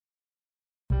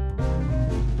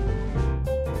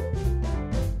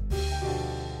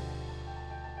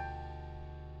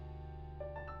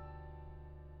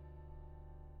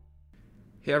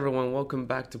Hey everyone, welcome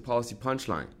back to Policy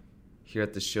Punchline. Here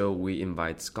at the show, we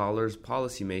invite scholars,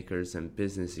 policymakers, and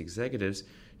business executives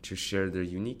to share their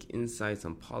unique insights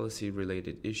on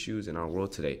policy-related issues in our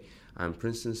world today. I'm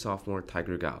Princeton sophomore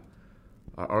Tiger Gao.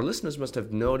 Our listeners must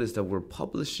have noticed that we're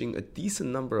publishing a decent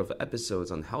number of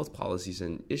episodes on health policies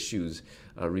and issues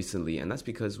recently, and that's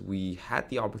because we had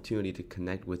the opportunity to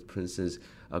connect with Princeton's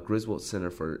Griswold Center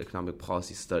for Economic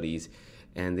Policy Studies,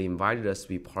 and they invited us to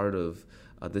be part of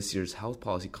this year's health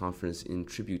policy conference in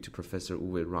tribute to Professor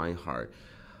Uwe Reinhardt.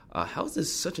 Health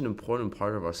is such an important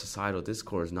part of our societal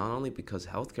discourse, not only because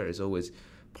healthcare is always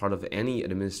part of any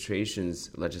administration's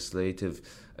legislative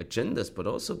agendas, but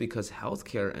also because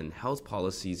healthcare and health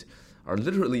policies are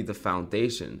literally the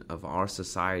foundation of our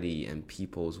society and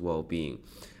people's well-being.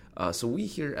 So we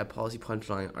here at Policy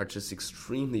Punchline are just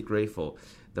extremely grateful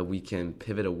that we can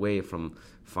pivot away from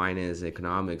finance and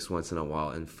economics once in a while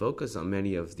and focus on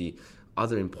many of the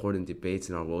other important debates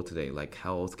in our world today, like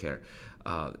healthcare.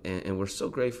 And we're so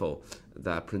grateful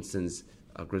that Princeton's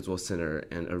Griswold Center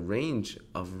and a range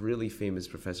of really famous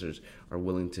professors are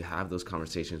willing to have those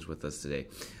conversations with us today.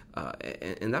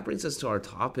 And that brings us to our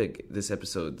topic this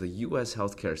episode, the U.S.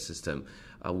 healthcare system.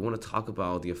 We want to talk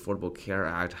about the Affordable Care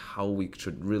Act, how we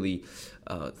should really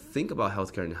think about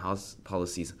healthcare and health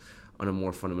policies on a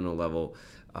more fundamental level.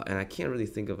 And I can't really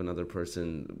think of another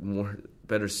person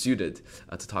better suited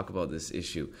to talk about this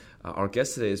issue. Our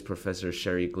guest today is Professor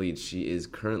Sherry Glied. She is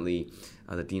currently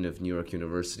the Dean of New York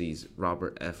University's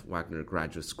Robert F. Wagner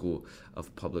Graduate School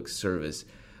of Public Service.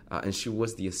 And she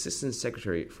was the Assistant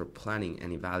Secretary for Planning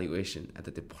and Evaluation at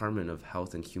the Department of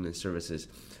Health and Human Services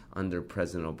under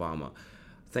President Obama.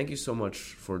 Thank you so much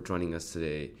for joining us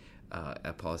today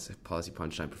at Policy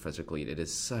Punchline, Professor Glied. It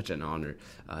is such an honor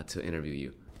to interview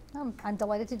you. I'm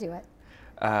delighted to do it.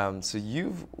 So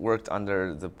you've worked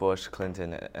under the Bush,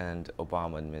 Clinton, and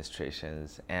Obama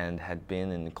administrations and had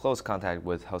been in close contact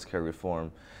with healthcare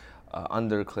reform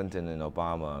under Clinton and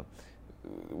Obama,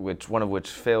 one of which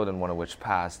failed and one of which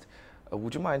passed.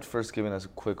 Would you mind first giving us a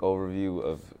quick overview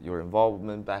of your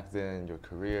involvement back then, your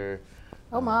career?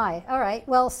 Oh my, all right.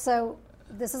 Well, so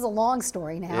this is a long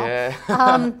story now.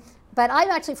 Yeah. But I'm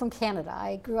actually from Canada.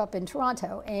 I grew up in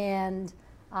Toronto, and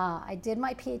I did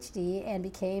my PhD and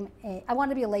I wanted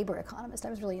to be a labor economist. I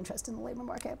was really interested in the labor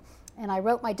market. And I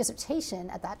wrote my dissertation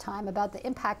at that time about the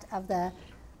impact of the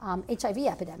HIV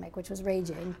epidemic, which was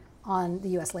raging on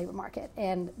the US labor market.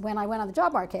 And when I went on the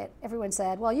job market, everyone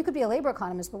said, well, you could be a labor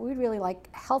economist, but we'd really like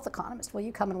a health economist. Will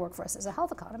you come and work for us as a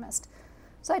health economist?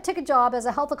 So I took a job as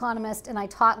a health economist, and I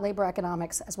taught labor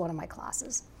economics as one of my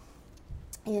classes.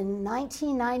 In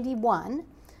 1991,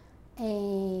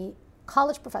 a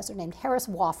college professor named Harris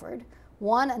Wofford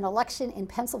won an election in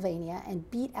Pennsylvania and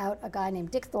beat out a guy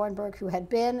named Dick Thornburgh, who had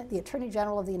been the Attorney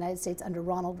General of the United States under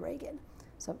Ronald Reagan.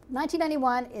 So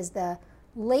 1991 is the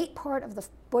late part of the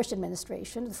Bush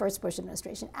administration, the first Bush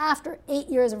administration, after 8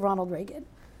 years of Ronald Reagan.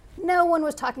 No one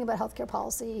was talking about healthcare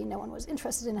policy. No one was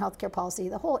interested in healthcare policy.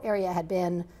 The whole area had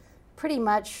been pretty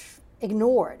much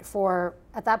ignored for,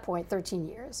 at that point, 13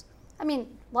 years. I mean,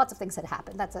 lots of things had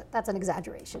happened. That's an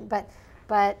exaggeration,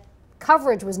 but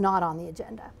coverage was not on the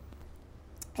agenda.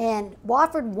 And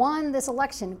Wofford won this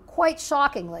election quite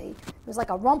shockingly. He was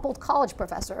like a rumpled college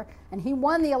professor, and he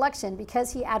won the election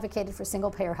because he advocated for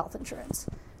single-payer health insurance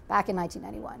back in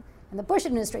 1991. And the Bush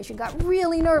administration got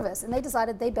really nervous, and they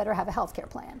decided they better have a health care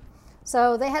plan.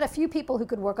 So they had a few people who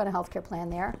could work on a health care plan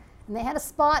there, and they had a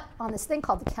spot on this thing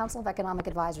called the Council of Economic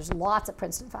Advisors. Lots of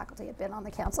Princeton faculty had been on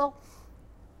the council.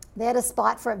 They had a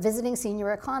spot for a visiting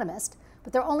senior economist,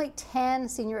 but there were only 10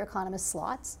 senior economist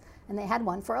slots, and they had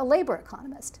one for a labor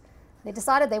economist. They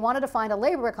decided they wanted to find a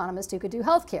labor economist who could do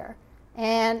healthcare.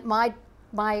 And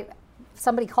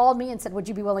somebody called me and said, would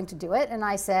you be willing to do it? And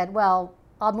I said, well,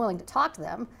 I'm willing to talk to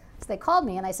them. So they called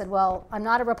me and I said, well, I'm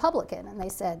not a Republican. And they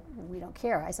said, we don't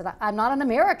care. I said, I'm not an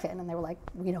American. And they were like,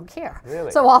 we don't care.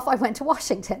 Really? So off I went to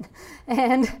Washington.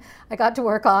 And I got to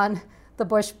work on the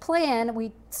Bush plan.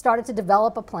 We started to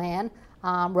develop a plan,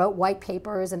 wrote white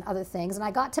papers and other things. And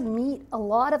I got to meet a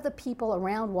lot of the people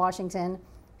around Washington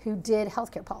who did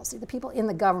healthcare policy, the people in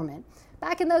the government.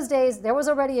 Back in those days, there was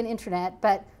already an internet,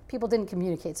 but people didn't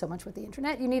communicate so much with the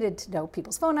internet. You needed to know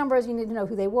people's phone numbers. You needed to know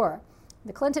who they were.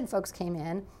 The Clinton folks came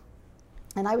in,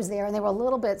 and I was there, and they were a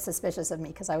little bit suspicious of me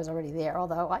because I was already there,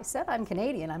 although I said I'm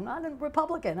Canadian. I'm not a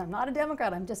Republican. I'm not a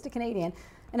Democrat. I'm just a Canadian.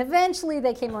 And eventually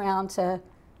they came around to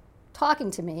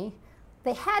talking to me.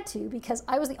 They had to, because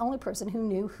I was the only person who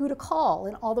knew who to call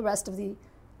in all the rest of the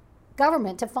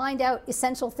government to find out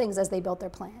essential things as they built their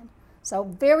plan. So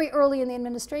very early in the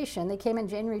administration, they came in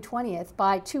January 20th.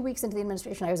 By 2 weeks into the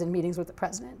administration, I was in meetings with the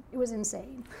president. It was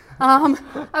insane.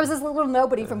 I was this little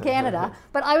nobody from Canada,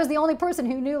 but I was the only person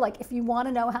who knew, like, if you want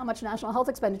to know how much national health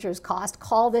expenditures cost,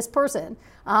 call this person.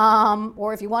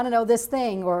 Or if you want to know this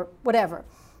thing or whatever.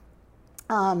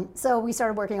 So we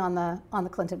started working on the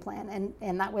Clinton plan,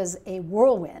 and that was a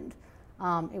whirlwind.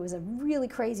 It was a really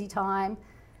crazy time.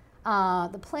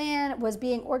 The plan was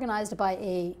being organized by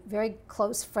a very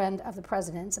close friend of the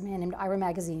president's, a man named Ira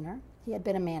Magaziner. He had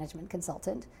been a management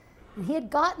consultant. And he had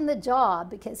gotten the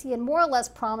job because he had more or less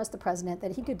promised the president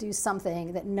that he could do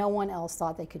something that no one else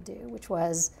thought they could do, which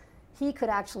was he could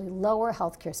actually lower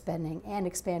healthcare spending and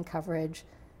expand coverage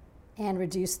and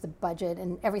reduce the budget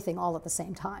and everything all at the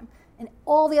same time. And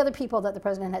all the other people that the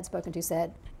president had spoken to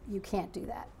said, you can't do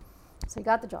that. So he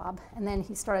got the job, and then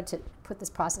he started to put this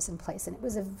process in place. And it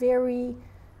was a very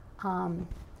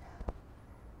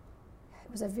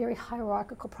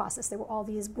hierarchical process. There were all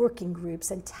these working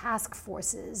groups and task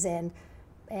forces and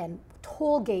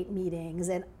toll gate meetings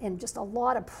and just a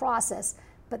lot of process.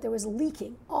 But there was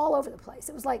leaking all over the place.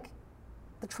 It was like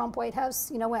the Trump White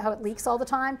House, you know how it leaks all the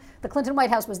time? The Clinton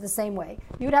White House was the same way.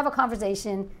 You would have a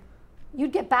conversation,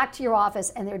 you'd get back to your office,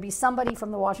 and there would be somebody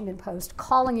from the Washington Post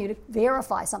calling you to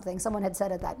verify something someone had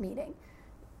said at that meeting.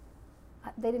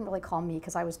 They didn't really call me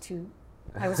because I was too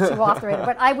off the radar.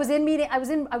 But I would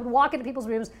walk into people's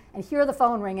rooms and hear the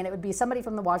phone ring, and it would be somebody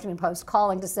from the Washington Post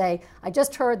calling to say, I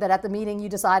just heard that at the meeting you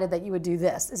decided that you would do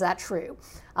this. Is that true?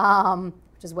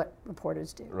 Which is what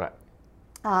reporters do. Right.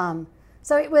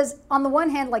 So it was, on the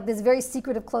one hand, like this very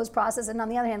secretive closed process, and on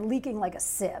the other hand, leaking like a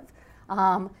sieve.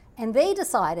 And they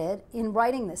decided, in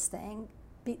writing this thing,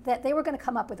 that they were going to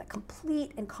come up with a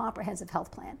complete and comprehensive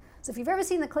health plan. So if you've ever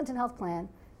seen the Clinton health plan,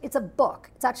 it's a book.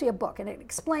 It's actually a book, and it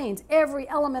explains every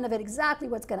element of it, exactly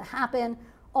what's going to happen,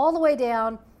 all the way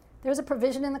down. There's a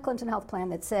provision in the Clinton health plan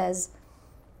that says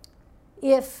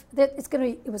it was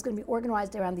going to be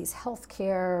organized around these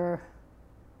healthcare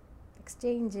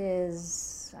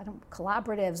exchanges,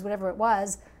 collaboratives, whatever it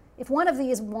was. If one of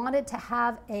these wanted to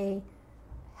have a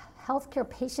healthcare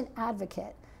patient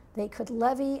advocate, they could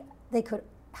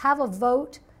have a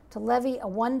vote to levy a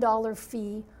 $1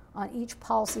 fee on each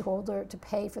policyholder to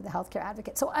pay for the healthcare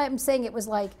advocate. So I'm saying it was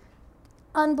like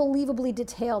unbelievably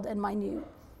detailed and minute.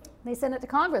 They sent it to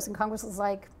Congress, and Congress was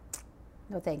like,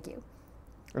 no thank you.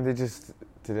 And they just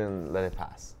didn't let it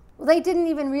pass. Well, they didn't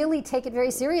even really take it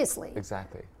very seriously.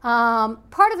 Exactly. A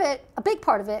big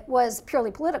part of it was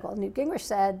purely political. Newt Gingrich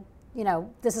said,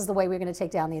 this is the way we're going to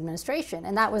take down the administration.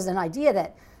 And that was an idea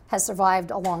that has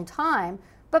survived a long time.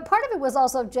 But part of it was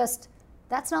also just,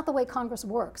 that's not the way Congress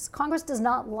works. Congress does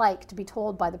not like to be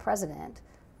told by the president,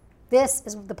 this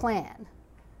is the plan.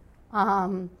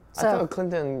 I thought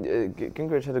Clinton and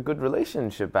Gingrich had a good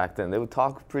relationship back then. They would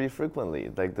talk pretty frequently.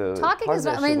 Like the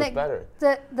partnership was better.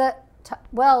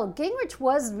 Well, Gingrich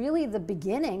was really the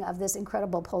beginning of this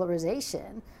incredible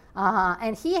polarization.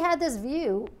 And he had this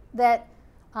view that,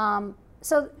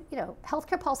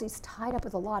 healthcare policy is tied up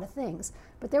with a lot of things,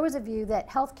 but there was a view that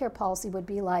healthcare policy would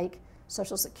be like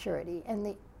Social Security.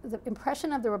 And the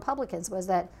impression of the Republicans was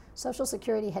that Social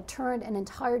Security had turned an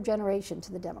entire generation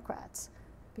to the Democrats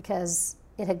because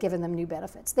it had given them new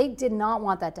benefits. They did not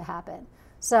want that to happen.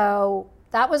 So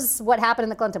that was what happened in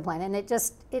the Clinton plan. And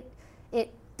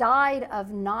it died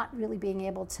of not really being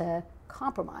able to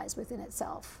compromise within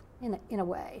itself in a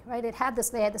way, right? They had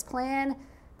this plan.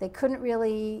 They couldn't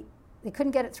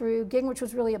get it through. Gingrich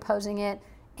was really opposing it,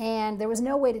 and there was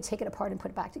no way to take it apart and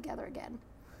put it back together again.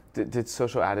 Did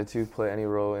social attitude play any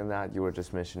role in that? You were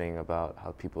just mentioning about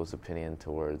how people's opinion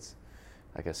towards,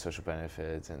 I guess, social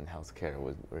benefits and healthcare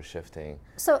were shifting.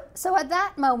 So at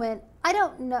that moment, I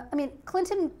don't know. I mean,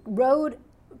 Clinton was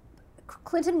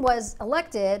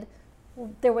elected.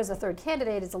 There was a third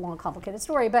candidate. It's a long, complicated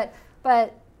story, but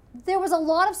there was a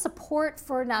lot of support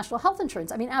for national health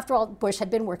insurance. I mean, after all, Bush had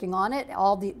been working on it.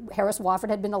 Harris Wofford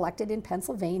had been elected in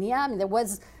Pennsylvania. I mean, there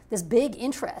was this big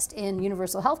interest in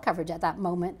universal health coverage at that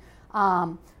moment.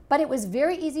 But it was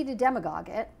very easy to demagogue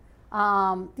it.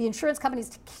 The insurance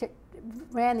companies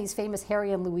ran these famous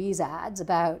Harry and Louise ads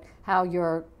about how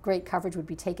your great coverage would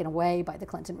be taken away by the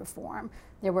Clinton reform.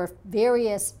 There were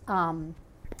various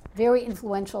very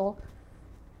influential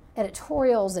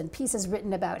editorials and pieces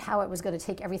written about how it was going to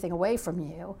take everything away from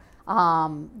you,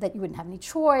 that you wouldn't have any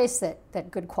choice, that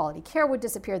good quality care would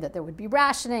disappear, that there would be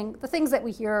rationing, the things that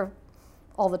we hear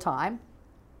all the time.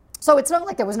 So it's not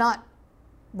like there was not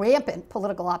rampant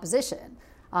political opposition.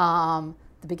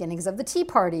 The beginnings of the Tea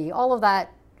Party, all of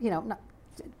that,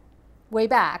 way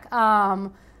back.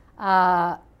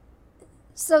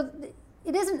 So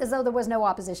it isn't as though there was no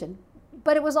opposition.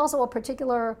 but it was also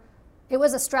it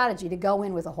was a strategy to go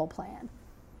in with a whole plan.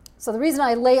 So the reason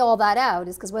I lay all that out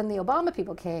is because when the Obama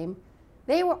people came,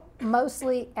 they were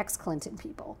mostly ex-Clinton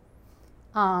people.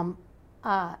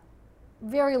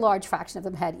 Very large fraction of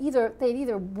them they'd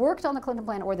either worked on the Clinton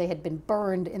plan or they had been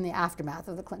burned in the aftermath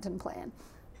of the Clinton plan.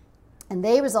 And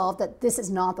they resolved that this is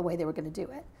not the way they were going to do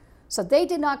it. So they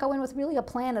did not go in with really a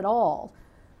plan at all.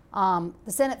 The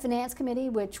Senate Finance Committee,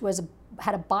 which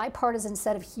had a bipartisan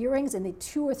set of hearings in the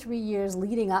 2 or 3 years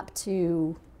leading up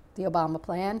to the Obama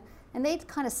plan, and they'd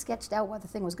kind of sketched out what the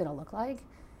thing was going to look like.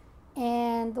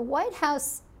 And the White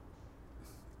House,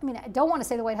 I don't want to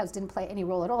say the White House didn't play any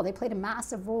role at all. They played a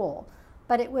massive role.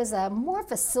 But it was a more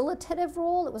facilitative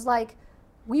role. It was like,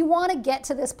 we want to get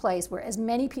to this place where as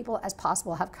many people as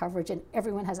possible have coverage and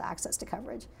everyone has access to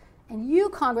coverage. And you,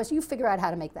 Congress, you figure out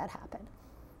how to make that happen.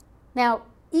 Now,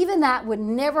 even that would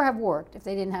never have worked if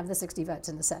they didn't have the 60 votes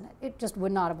in the Senate. It just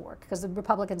would not have worked because the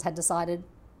Republicans had decided,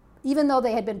 even though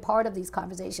they had been part of these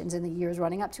conversations in the years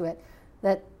running up to it,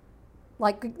 that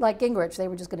like Gingrich, they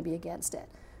were just going to be against it.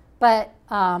 But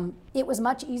it was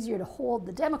much easier to hold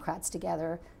the Democrats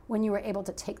together when you were able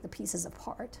to take the pieces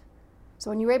apart. So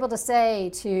when you were able to say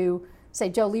to,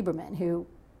 Joe Lieberman, who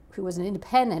was an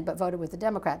independent but voted with the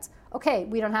Democrats, okay,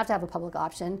 we don't have to have a public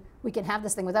option. We can have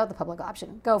this thing without the public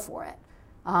option. Go for it.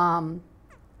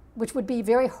 Which would be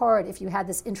very hard if you had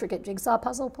this intricate jigsaw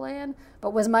puzzle plan,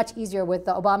 but was much easier with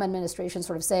the Obama administration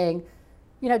sort of saying,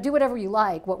 do whatever you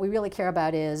like. What we really care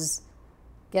about is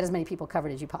get as many people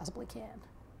covered as you possibly can.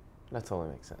 That totally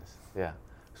makes sense. Yeah.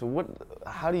 So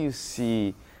how do you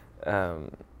see,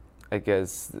 I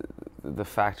guess, the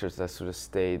factors that sort of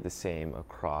stay the same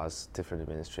across different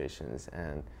administrations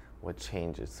and what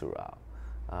changes throughout?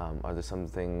 Are there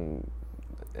something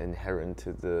inherent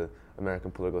to the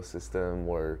American political system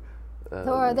or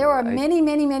there are many,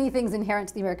 many, many things inherent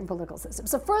to the American political system.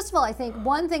 So first of all, I think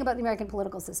one thing about the American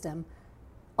political system,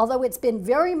 although it's been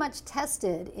very much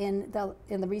tested in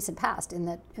the recent past, in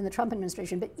the Trump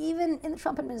administration, but even in the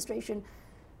Trump administration,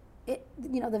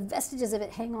 the vestiges of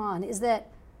it hang on, is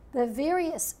that the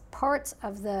various parts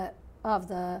of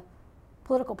the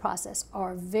political process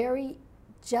are very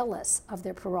jealous of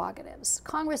their prerogatives.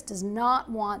 Congress does not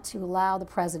want to allow the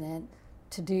president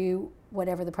to do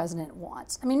whatever the president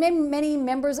wants. Maybe many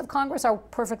members of Congress are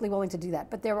perfectly willing to do that,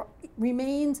 but there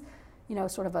remains,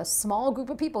 sort of a small group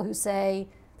of people who say,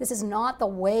 this is not the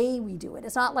way we do it.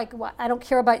 It's not like, well, I don't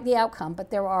care about the outcome, but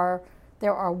there are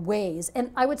ways.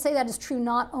 And I would say that is true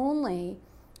not only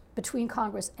between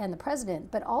Congress and the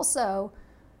president, but also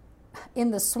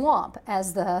in the swamp,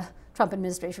 as the Trump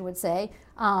administration would say.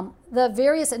 The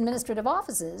various administrative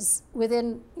offices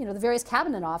within, the various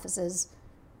cabinet offices,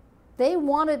 they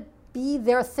want to be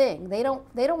their thing. They don't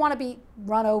want to be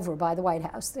run over by the White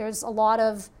House. There's a lot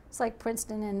of, it's like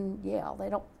Princeton and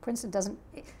Yale. Princeton doesn't,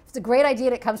 if it's a great idea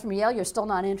that comes from Yale, you're still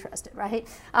not interested, right?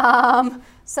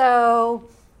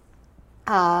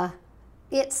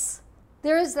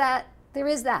 There is that,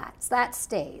 so that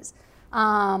stays.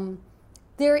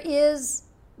 There is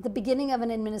the beginning of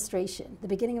an administration. The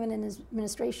beginning of an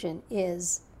administration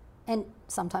is, and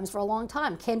sometimes for a long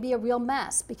time, can be a real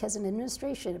mess because an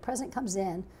administration, a president comes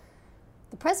in,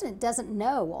 the president doesn't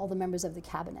know all the members of the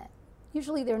cabinet.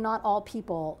 Usually they're not all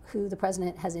people who the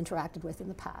president has interacted with in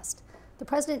the past. The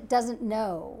president doesn't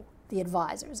know the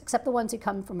advisors, except the ones who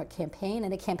come from a campaign,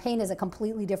 and a campaign is a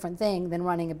completely different thing than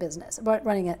running a business,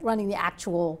 running the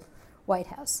actual White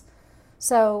House.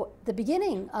 So the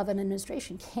beginning of an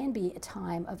administration can be a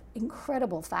time of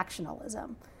incredible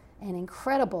factionalism and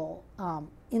incredible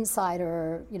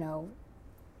insider,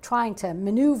 trying to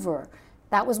maneuver.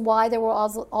 That was why there were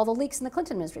all the leaks in the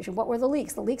Clinton administration. What were the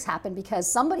leaks? The leaks happened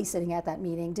because somebody sitting at that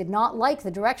meeting did not like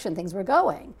the direction things were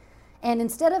going. And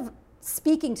instead of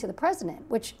speaking to the president,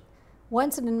 which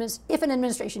if an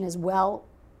administration is well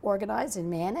organized and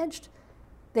managed,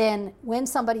 then when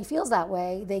somebody feels that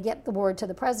way, they get the word to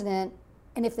the president.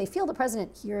 And if they feel the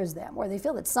president hears them, or they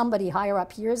feel that somebody higher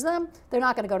up hears them, they're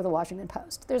not going to go to the Washington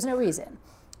Post. There's no reason.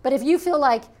 But if you feel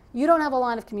like you don't have a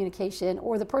line of communication,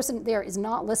 or the person there is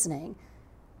not listening,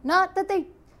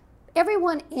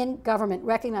 everyone in government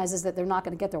recognizes that they're not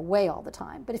going to get their way all the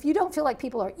time. But if you don't feel like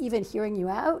people are even hearing you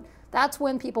out, that's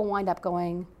when people wind up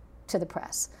going to the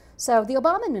press. So the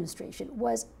Obama administration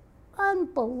was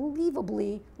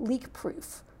unbelievably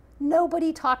leak-proof.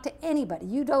 Nobody talked to anybody.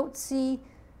 You don't see,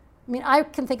 I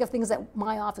can think of things that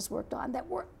my office worked on that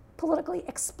were politically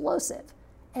explosive,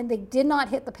 and they did not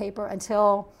hit the paper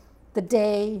until the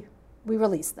day we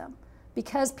released them,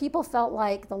 because people felt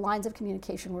like the lines of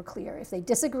communication were clear. If they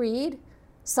disagreed,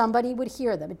 somebody would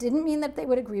hear them. It didn't mean that they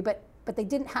would agree, but they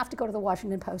didn't have to go to the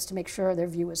Washington Post to make sure their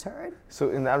view was heard. So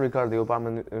in that regard, the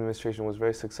Obama administration was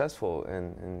very successful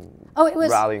in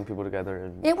rallying people together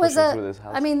and it was pushing through this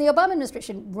House. I mean, the Obama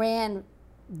administration ran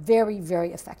very,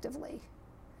 very effectively.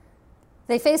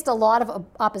 They faced a lot of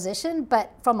opposition,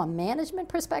 but from a management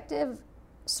perspective,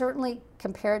 certainly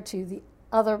compared to the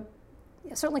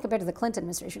Clinton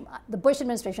administration, the Bush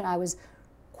administration, I was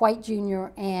quite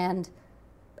junior, and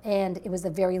it was the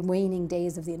very waning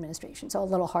days of the administration, so a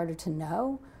little harder to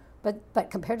know. But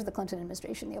compared to the Clinton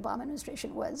administration, the Obama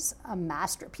administration was a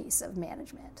masterpiece of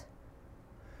management.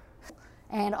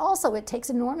 And also, it takes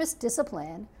enormous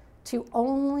discipline to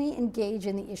only engage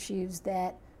in the issues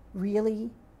that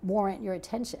really warrant your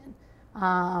attention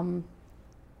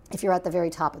if you're at the very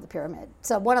top of the pyramid.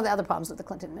 So one of the other problems with the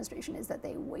Clinton administration is that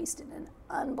they wasted an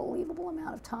unbelievable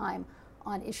amount of time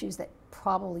on issues that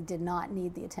probably did not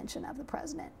need the attention of the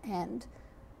president and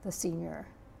the senior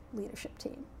leadership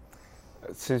team.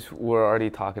 Since we're already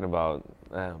talking about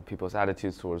people's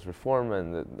attitudes towards reform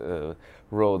and the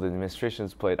role the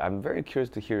administration's played, I'm very curious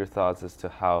to hear your thoughts as to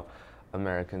how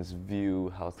Americans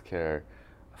view healthcare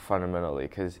fundamentally,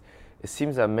 because it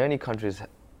seems that many countries'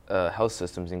 health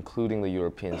systems, including the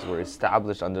Europeans, were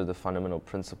established under the fundamental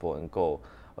principle and goal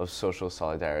of social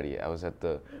solidarity. I was at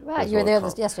the right. You were there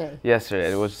yesterday.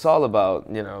 Yesterday, it was all about,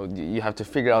 you have to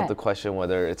figure out the question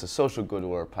whether it's a social good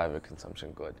or a private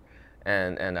consumption good.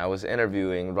 And I was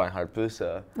interviewing Reinhard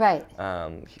Büsse, right,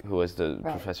 who was the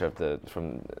professor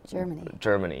from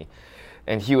Germany,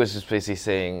 and he was just basically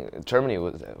saying Germany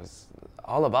was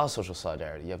all about social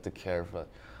solidarity. You have to care for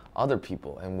other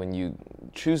people, and when you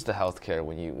choose the healthcare,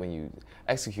 when you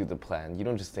execute the plan, you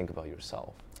don't just think about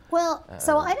yourself. Well,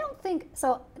 so I don't think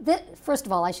so. First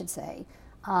of all, I should say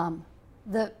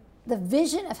the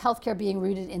vision of healthcare being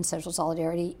rooted in social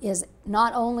solidarity is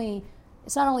not only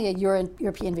a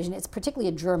European vision, it's particularly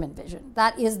a German vision.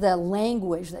 That is the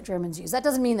language that Germans use. That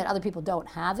doesn't mean that other people don't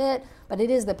have it, but it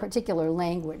is the particular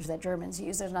language that Germans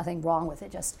use. There's nothing wrong with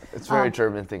it. Just it's a very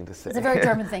German thing to say. It's a very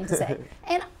German thing to say.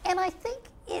 And I think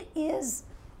it is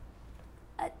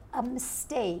a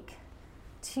mistake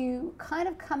to kind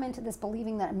of come into this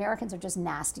believing that Americans are just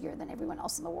nastier than everyone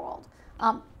else in the world.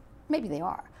 Maybe they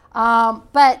are.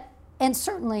 And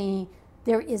certainly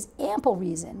there is ample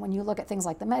reason when you look at things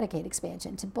like the Medicaid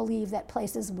expansion to believe that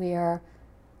places where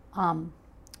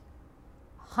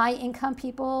high-income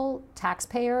people,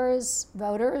 taxpayers,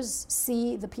 voters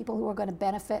see the people who are going to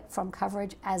benefit from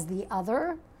coverage as the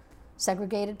other,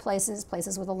 segregated places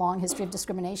with a long history of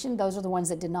discrimination, those are the ones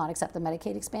that did not accept the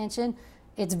Medicaid expansion.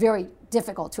 It's very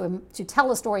difficult to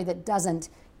tell a story that doesn't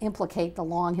implicate the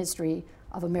long history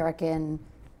of American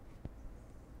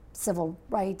civil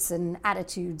rights and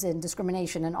attitudes and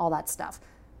discrimination and all that stuff.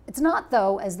 It's not,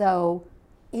 though, as though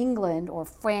England or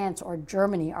France or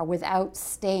Germany are without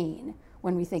stain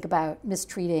when we think about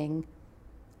mistreating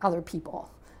other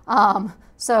people.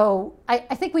 So I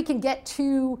think we can get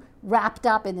too wrapped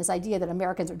up in this idea that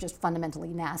Americans are just fundamentally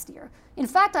nastier. In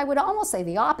fact, I would almost say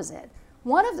the opposite.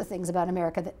 One of the things about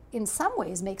America that in some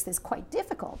ways makes this quite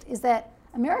difficult is that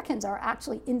Americans are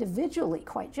actually individually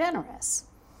quite generous.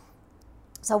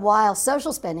 So while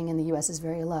social spending in the U.S. is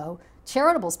very low,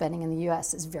 charitable spending in the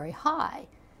U.S. is very high.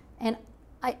 And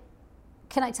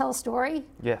can I tell a story?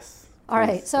 Yes. All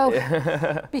right. So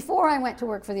before I went to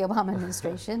work for the Obama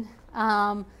administration,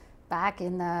 back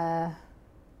in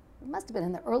it must have been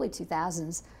in the early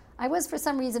 2000s, I was for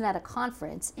some reason at a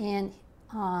conference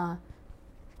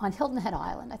on Hilton Head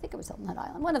Island. I think it was Hilton Head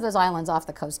Island, one of those islands off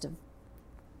the coast of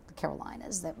the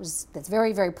Carolinas that's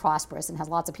very, very prosperous and has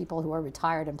lots of people who are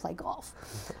retired and play golf.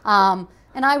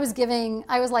 And I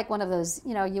was like one of those,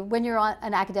 when you're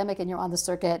an academic and you're on the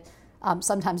circuit,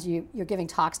 sometimes you're giving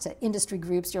talks to industry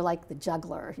groups. You're like the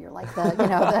juggler. You're like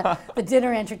the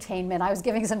dinner entertainment. I was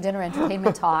giving some dinner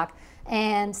entertainment talk,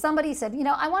 and somebody said,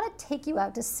 I want to take you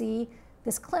out to see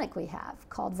this clinic we have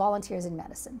called Volunteers in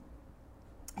Medicine.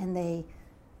 And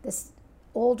this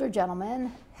older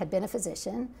gentleman had been a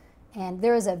physician, and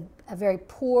there is a very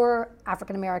poor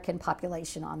African-American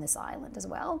population on this island as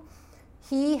well.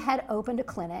 He had opened a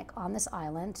clinic on this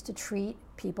island to treat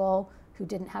people who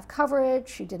didn't have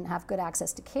coverage, who didn't have good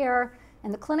access to care,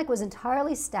 and the clinic was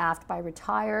entirely staffed by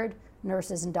retired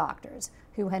nurses and doctors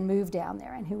who had moved down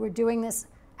there and who were doing this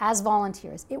as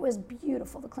volunteers. It was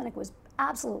beautiful. The clinic was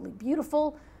absolutely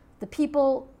beautiful. The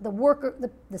people,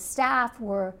 the staff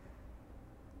were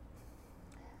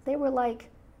like,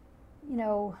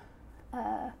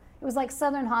 it was like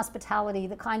Southern hospitality,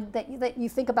 the kind that you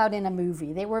think about in a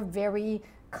movie. They were very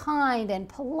kind and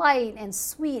polite and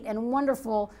sweet and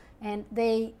wonderful, and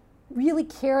they really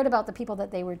cared about the people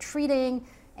that they were treating,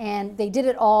 and they did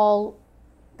it all.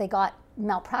 They got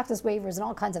malpractice waivers and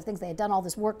all kinds of things. They had done all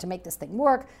this work to make this thing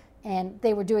work, and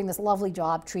they were doing this lovely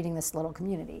job treating this little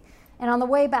community. And on the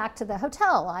way back to the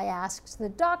hotel, I asked the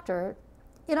doctor,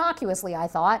 innocuously I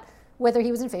thought, whether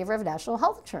he was in favor of national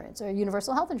health insurance or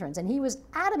universal health insurance, and he was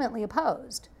adamantly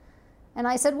opposed. And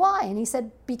I said, why? And he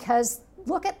said, because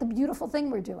look at the beautiful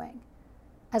thing we're doing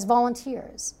as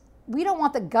volunteers. We don't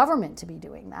want the government to be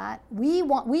doing that.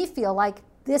 We feel like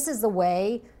this is the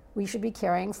way we should be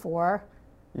caring for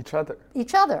each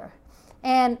other,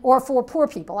 and or for poor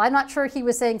people. I'm not sure he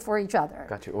was saying for each other.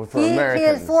 Got you. Or for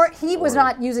Americans. He was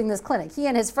not using this clinic. He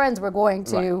and his friends were going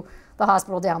to the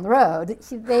hospital down the road.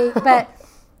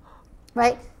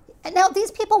 Right? Now,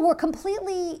 these people were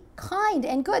completely kind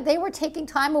and good. They were taking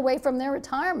time away from their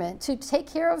retirement to take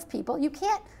care of people.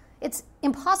 It's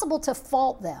impossible to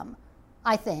fault them,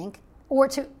 I think, or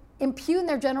to impugn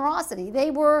their generosity.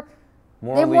 They were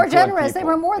more generous. They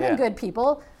were more than good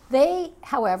people. They,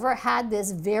 however, had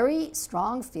this very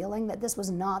strong feeling that this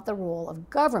was not the role of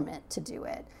government to do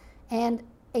it. And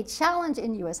a challenge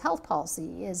in U.S. health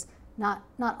policy is not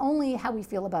only how we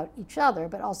feel about each other,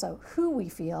 but also who we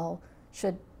feel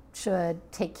should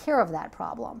take care of that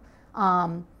problem.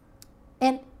 And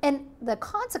the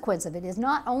consequence of it is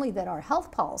not only that our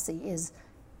health policy is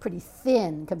pretty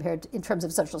thin compared to, in terms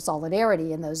of social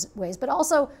solidarity in those ways, but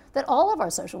also that all of our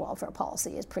social welfare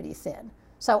policy is pretty thin.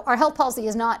 So our health policy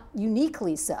is not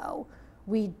uniquely so.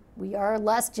 We are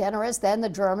less generous than the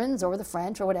Germans or the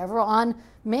French or whatever on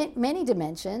many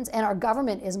dimensions, and our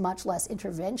government is much less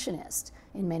interventionist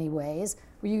in many ways.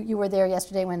 You were there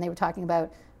yesterday when they were talking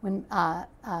about, when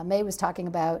May was talking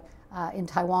about in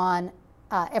Taiwan,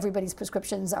 everybody's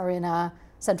prescriptions are in a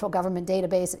central government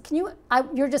database.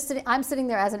 I'm sitting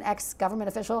there as an ex-government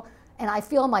official, and I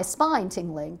feel my spine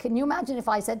tingling. Can you imagine if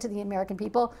I said to the American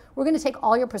people, we're going to take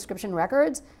all your prescription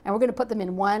records and we're going to put them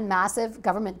in one massive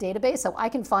government database so I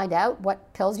can find out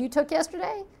what pills you took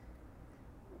yesterday?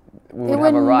 It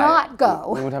would not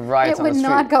go. We would have riots on the street. It would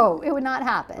not go. It would not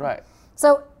happen. Right.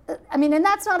 So, I mean, and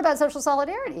that's not about social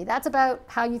solidarity. That's about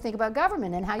how you think about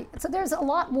government and so there's a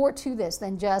lot more to this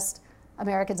than just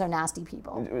Americans are nasty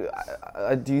people.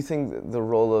 Do you think the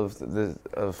role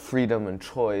of freedom and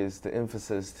choice, the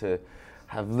emphasis to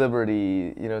have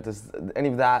liberty, does any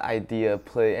of that idea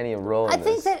play any role in this?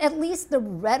 I think that at least the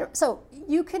rhetoric, so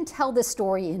you can tell this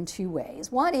story in two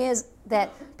ways. One is that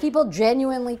people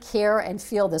genuinely care and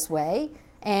feel this way,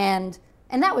 and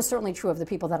that was certainly true of the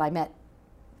people that I met,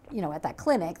 at that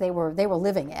clinic. They were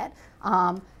living it.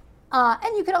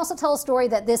 And you could also tell a story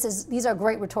that these are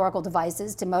great rhetorical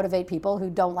devices to motivate people who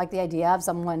don't like the idea of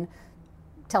someone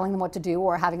telling them what to do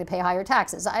or having to pay higher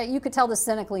taxes. You could tell this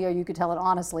cynically, or you could tell it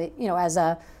honestly, as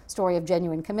a story of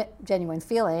genuine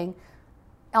feeling.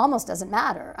 It almost doesn't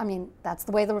matter. I mean, that's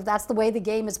the way the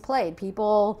game is played.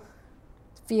 People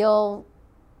feel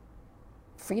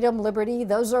freedom, liberty.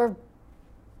 Those are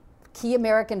key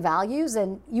American values,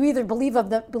 and you either believe in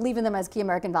them as key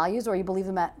American values, or you believe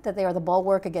that they are the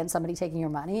bulwark against somebody taking your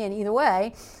money. And either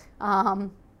way,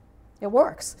 it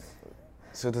works.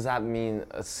 So does that mean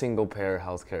a single-payer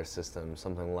healthcare system,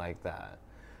 something like that,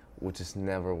 would just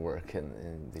never work in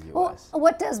the U.S.? Well,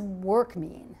 what does work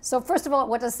mean? So first of all,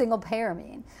 what does single-payer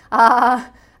mean?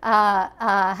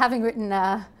 Having written.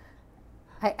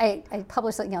 I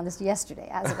published something on this yesterday,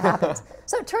 as it happens.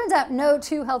 So it turns out no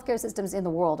two healthcare systems in the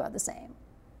world are the same.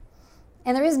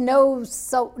 And there is no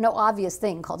obvious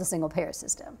thing called a single-payer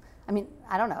system. I mean,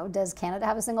 I don't know, does Canada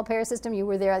have a single-payer system? You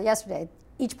were there yesterday.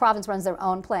 Each province runs their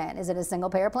own plan. Is it a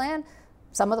single-payer plan?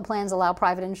 Some of the plans allow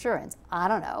private insurance. I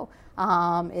don't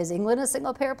know. Is England a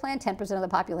single-payer plan? 10% of the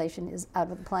population is out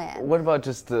of the plan. What about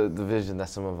just the vision that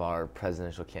some of our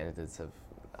presidential candidates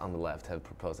on the left have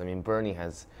proposed? I mean, Bernie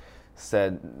has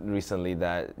said recently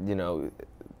that, in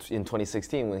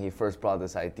 2016, when he first brought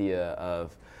this idea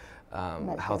of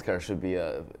healthcare should be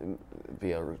a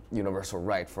universal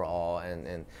right for all,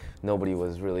 and nobody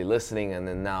was really listening, and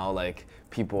then now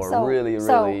people are really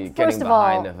getting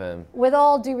behind of him. With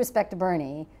all due respect to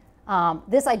Bernie,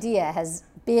 this idea has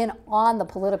been on the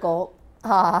political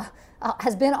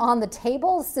has been on the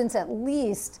table since at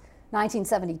least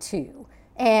 1972,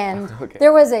 and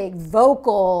there was a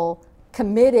vocal,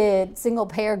 committed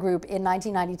single-payer group in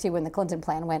 1992 when the Clinton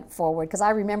plan went forward, because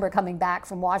I remember coming back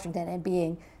from Washington and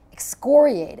being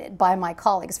excoriated by my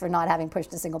colleagues for not having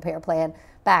pushed a single-payer plan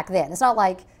back then. It's not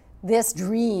like this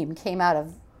dream came out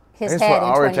of his head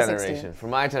in 2016. For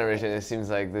my generation, it seems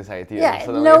like this idea. Yeah,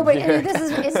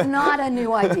 it's not a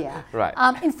new idea. Right.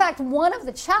 In fact, one of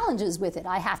the challenges with it,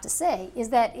 I have to say, is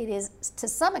that it is to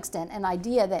some extent an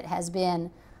idea that has been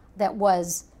that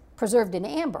was preserved in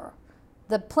amber.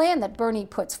 The plan that Bernie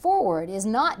puts forward is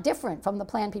not different from the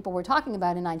plan people were talking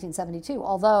about in 1972,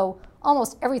 although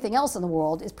almost everything else in the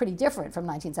world is pretty different from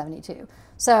 1972.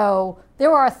 So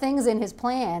there are things in his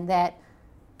plan that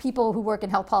people who work in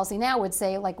health policy now would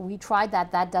say, like, we tried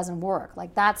that, that doesn't work.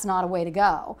 Like, that's not a way to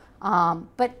go.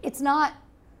 But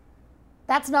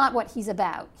that's not what he's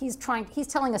about. He's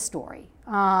telling a story.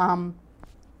 And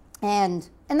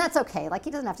that's okay. Like,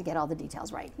 he doesn't have to get all the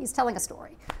details right. He's telling a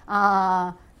story.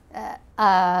 But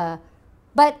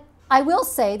I will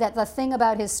say that the thing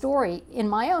about his story, in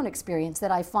my own experience,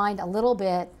 that I find a little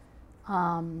bit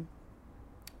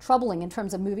troubling in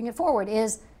terms of moving it forward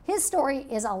is his story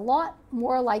is a lot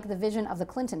more like the vision of the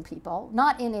Clinton people,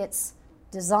 not in its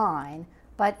design,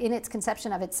 but in its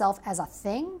conception of itself as a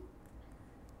thing.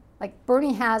 Like,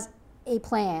 Bernie has a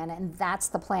plan, and that's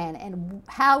the plan. And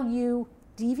how you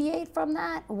deviate from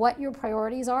that, what your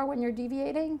priorities are when you're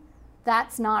deviating,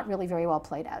 that's not really very well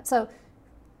played out. So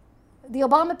the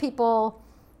Obama people,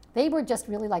 they were just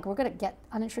really like, we're going to get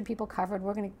uninsured people covered.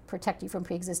 We're going to protect you from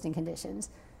pre-existing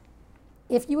conditions.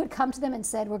 If you had come to them and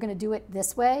said, we're going to do it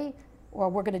this way, or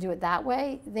we're going to do it that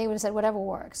way, they would have said, whatever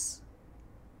works.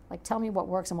 Like, tell me what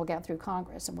works and we'll get through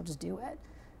Congress and we'll just do it.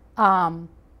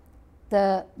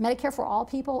 The Medicare for All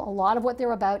people, a lot of what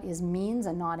they're about is means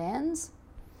and not ends.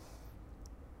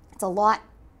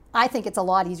 I think it's a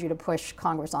lot easier to push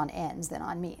Congress on ends than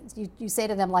on means. You say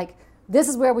to them, like, this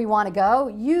is where we want to go.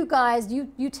 You guys,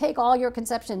 you take all your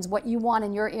conceptions, what you want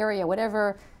in your area,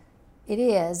 whatever it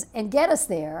is, and get us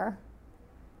there.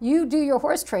 You do your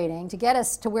horse trading to get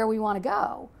us to where we want to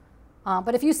go.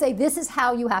 But if you say, this is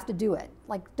how you have to do it,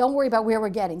 like, don't worry about where we're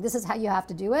getting, this is how you have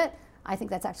to do it, I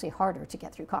think that's actually harder to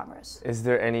get through Congress. Is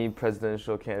there any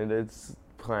presidential candidates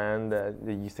plan that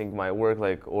you think might work,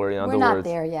 like, or in other words? We're not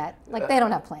there yet. Like, they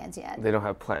don't have plans yet. They don't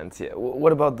have plans yet.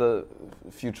 What about the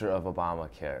future of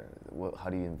Obamacare? How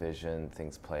do you envision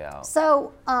things play out?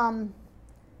 So,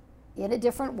 in a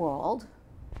different world,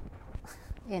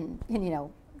 in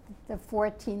the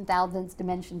 14,000th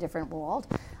dimension different world,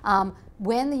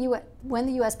 when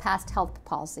the U.S. passed health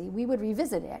policy, we would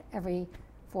revisit it every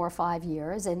 4 or 5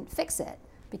 years and fix it,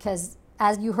 because,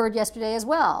 as you heard yesterday as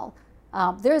well,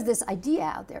 there's this idea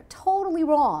out there, totally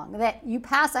wrong, that you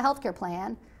pass a healthcare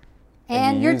plan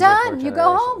and you're done. You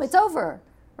go home. It's over,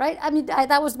 right? I mean,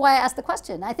 that was why I asked the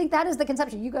question. I think that is the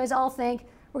conception. You guys all think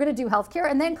we're going to do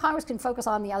healthcare, and then Congress can focus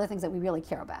on the other things that we really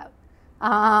care about.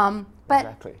 But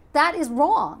exactly. That is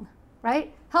wrong,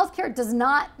 right? Healthcare does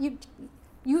not.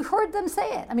 You heard them say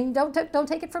it. I mean, don't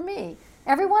take it from me.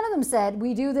 Every one of them said,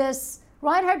 we do this.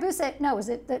 Reinhard Busse said, no,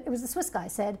 it was the Swiss guy,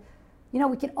 said,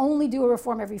 we can only do a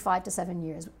reform every 5 to 7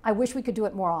 years. I wish we could do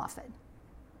it more often.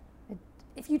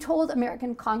 If you told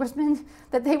American congressmen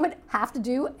that they would have to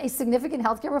do a significant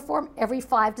healthcare reform every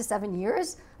 5 to 7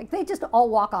 years, like, they just all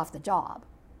walk off the job.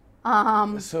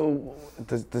 So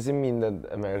does it mean that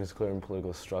America's current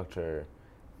political structure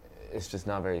is just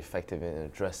not very effective in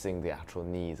addressing the actual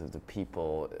needs of the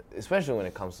people, especially when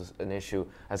it comes to an issue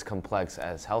as complex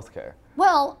as healthcare?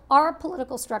 Well, our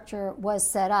political structure was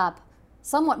set up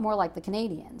somewhat more like the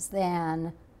Canadians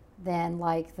than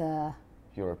like the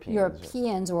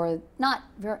Europeans, or not.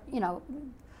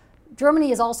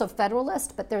 Germany is also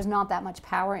federalist, but there's not that much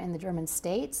power in the German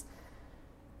states.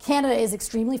 Canada is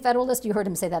extremely federalist. You heard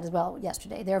him say that as well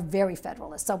yesterday. They're very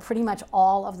federalist. So pretty much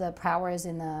all of the power is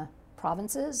in the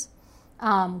provinces.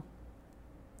 One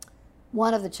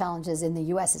of the challenges in the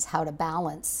U.S. is how to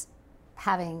balance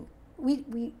having.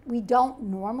 We don't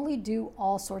normally do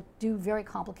very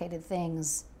complicated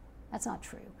things. That's not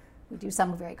true. We do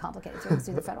some very complicated things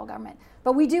through the federal government.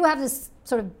 But we do have this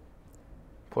sort of,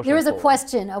 there is a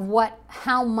question of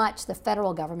how much the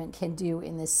federal government can do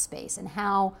in this space, and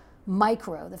how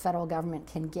micro the federal government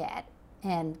can get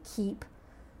and keep,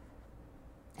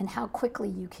 and how quickly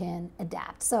you can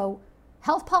adapt. So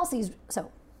health policy is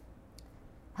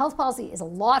a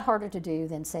lot harder to do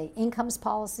than, say, incomes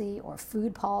policy or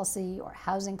food policy or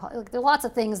housing policy. Look, there are lots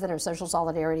of things that are social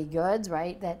solidarity goods,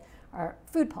 right, that are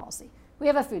food policy. We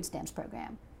have a food stamps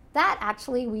program. That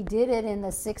actually, we did it in the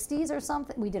 60s or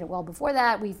something. We did it well before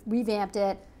that. We've revamped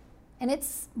it. And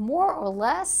it's more or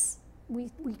less,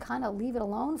 we kind of leave it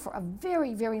alone for a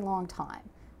very, very long time.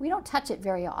 We don't touch it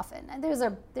very often. And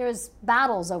there's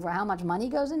battles over how much money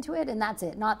goes into it, and that's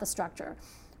it, not the structure.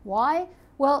 Why?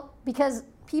 Well, because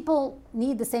people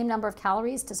need the same number of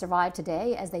calories to survive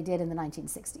today as they did in the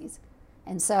 1960s.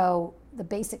 And so the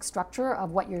basic structure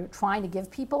of what you're trying to give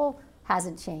people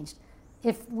hasn't changed.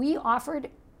 If we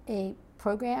offered a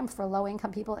program for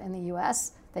low-income people in the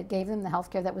U.S. that gave them the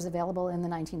health care that was available in the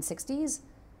 1960s,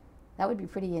 that would be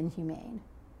pretty inhumane.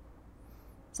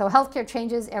 So healthcare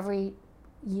changes every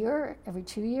year, every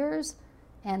 2 years,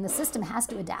 and the system has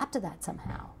to adapt to that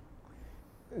somehow.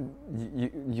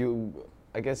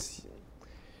 I guess,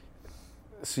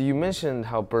 so you mentioned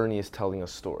how Bernie is telling a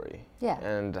story. Yeah.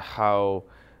 And how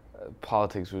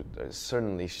politics is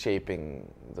certainly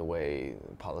shaping the way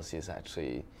how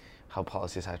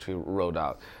policy is actually rolled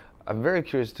out. I'm very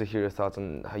curious to hear your thoughts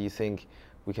on how you think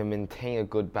we can maintain a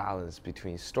good balance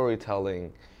between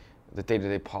storytelling, the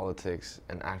day-to-day politics,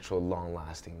 and actual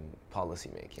long-lasting policy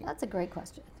making. That's a great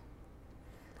question.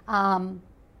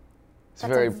 It's a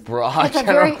very broad,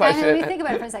 general question. Let me think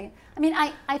about it for a second. I mean,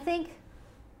 I think,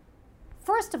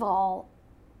 first of all,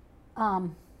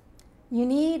 you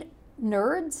need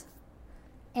nerds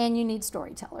and you need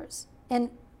storytellers. And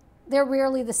they're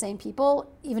rarely the same people,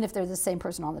 even if they're the same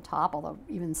person on the top, although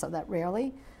even so that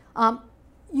rarely.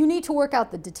 You need to work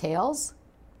out the details.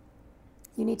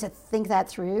 You need to think that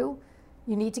through.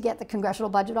 You need to get the Congressional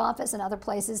Budget Office and other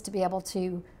places to be able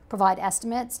to provide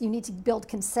estimates. You need to build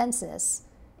consensus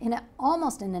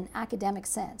almost in an academic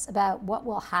sense about what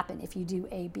will happen if you do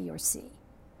A, B, or C.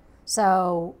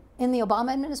 So in the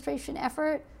Obama administration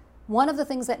effort, one of the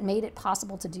things that made it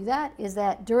possible to do that is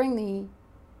that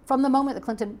from the moment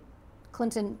the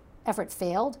Clinton effort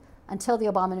failed until the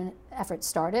Obama effort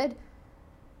started,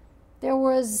 there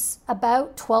was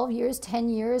about 12 years, 10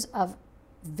 years of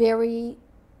very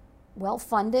well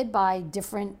funded by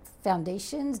different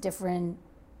foundations, different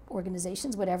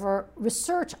organizations, whatever,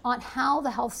 research on how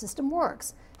the health system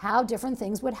works, how different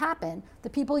things would happen. The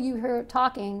people you hear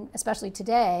talking, especially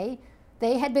today,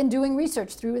 they had been doing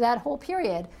research through that whole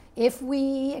period. If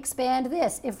we expand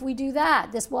this, if we do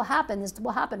that, this will happen,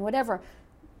 whatever.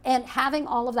 And having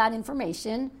all of that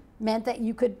information meant that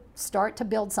you could start to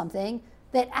build something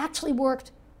that actually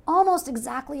worked almost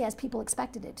exactly as people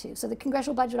expected it to. So the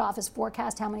Congressional Budget Office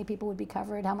forecast how many people would be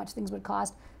covered, how much things would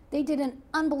cost. They did an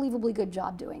unbelievably good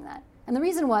job doing that. And the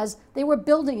reason was they were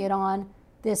building it on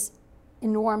this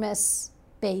enormous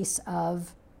base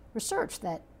of research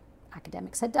that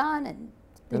academics had done and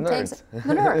the nerds.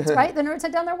 The nerds, right? The nerds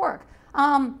had done their work.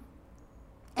 And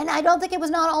I don't think it was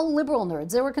not all liberal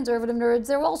nerds. There were conservative nerds.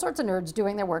 There were all sorts of nerds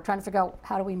doing their work, trying to figure out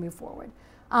how do we move forward.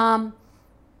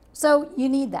 So you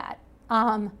need that.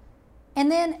 But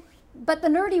the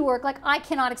nerdy work, like I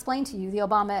cannot explain to you the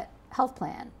Obama health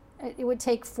plan. It would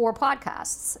take 4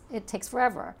 podcasts. It takes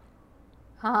forever.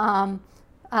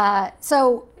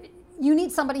 So you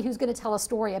need somebody who's going to tell a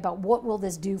story about what will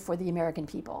this do for the American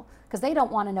people, because they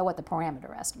don't want to know what the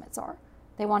parameter estimates are.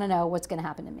 They want to know what's going to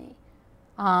happen to me.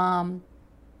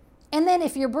 And then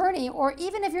if you're Bernie, or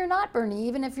even if you're not Bernie,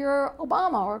 even if you're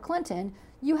Obama or Clinton,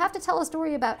 you have to tell a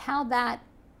story about how that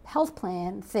health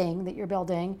plan thing that you're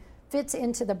building fits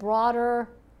into the broader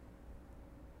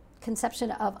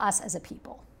conception of us as a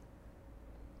people.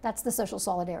 That's the social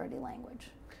solidarity language.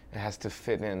 It has to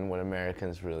fit in what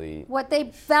Americans really... What they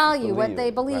value, what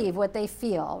they believe, right. What they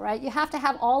feel, right? You have to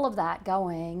have all of that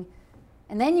going.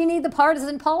 And then you need the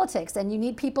partisan politics, and you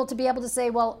need people to be able to say,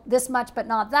 well, this much but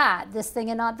not that, this thing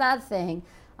and not that thing.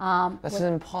 That's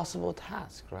an impossible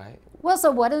task, right? Well,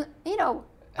 so what is,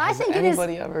 I think it is... Has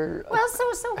anybody ever... Well, so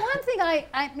one thing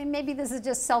I mean, maybe this is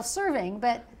just self-serving,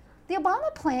 but the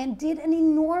Obama plan did an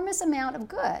enormous amount of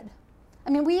good. I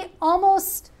mean,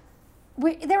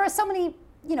 there are so many,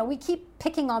 we keep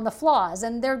picking on the flaws,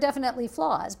 and there are definitely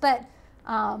flaws, but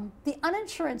the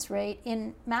uninsurance rate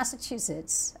in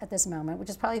Massachusetts at this moment, which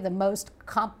is probably the most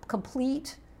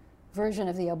complete version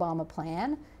of the Obama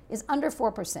plan, is under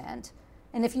 4%.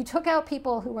 And if you took out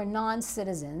people who were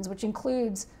non-citizens, which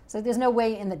includes, so there's no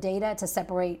way in the data to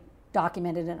separate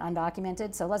documented and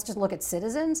undocumented, so let's just look at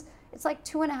citizens, it's like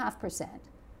 2.5%.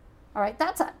 All right,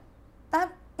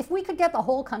 if we could get the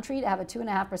whole country to have a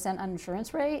 2.5%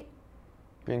 uninsurance rate,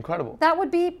 be incredible. That would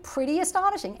be pretty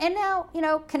astonishing. And now,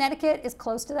 Connecticut is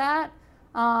close to that.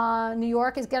 New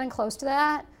York is getting close to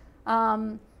that.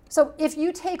 So if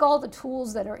you take all the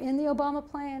tools that are in the Obama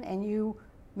plan and you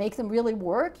make them really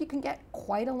work, you can get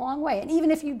quite a long way. And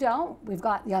even if you don't, we've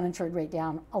got the uninsured rate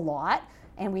down a lot,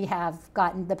 and we have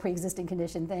gotten the pre-existing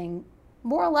condition thing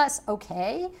more or less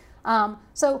okay.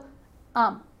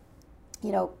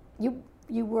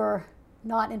 You were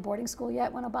not in boarding school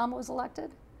yet when Obama was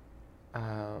elected?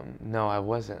 No, I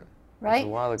wasn't. Right? It was a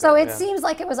while ago, so it seems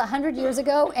like it was 100 years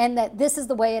ago, and that this is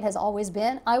the way it has always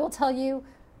been. I will tell you,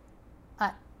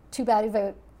 too bad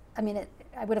Uwe,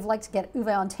 I would have liked to get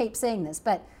Uwe on tape saying this,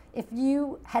 but if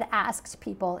you had asked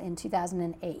people in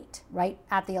 2008, right,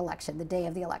 at the election, the day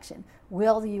of the election,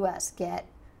 will the U.S. get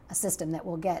a system that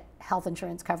will get health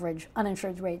insurance coverage,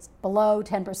 uninsured rates below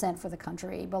 10% for the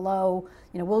country, below,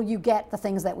 will you get the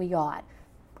things that we got?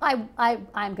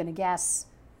 I'm going to guess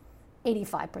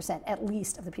 85% at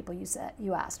least of the people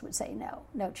you asked would say no,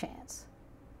 no chance.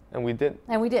 And we did.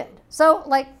 And we did. So,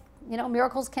 like, you know,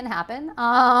 miracles can happen.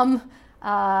 The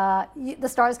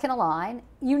stars can align.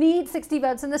 You need 60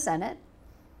 votes in the Senate,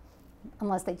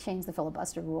 unless they change the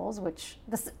filibuster rules, which,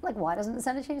 why doesn't the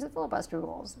Senate change the filibuster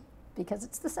rules? Because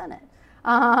it's the Senate.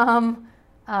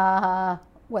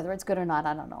 Whether it's good or not,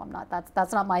 I don't know.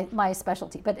 That's not my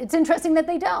specialty. But it's interesting that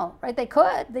they don't, right? They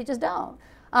could, they just don't.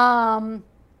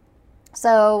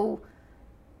 So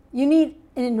you need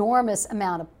an enormous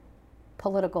amount of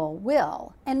political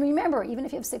will. And remember, even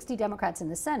if you have 60 Democrats in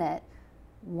the Senate,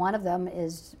 one of them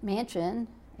is Manchin,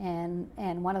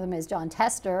 and one of them is Jon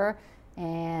Tester,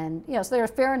 and so there are a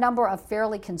fair number of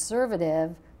fairly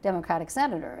conservative Democratic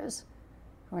senators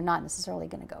who are not necessarily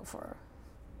going to go for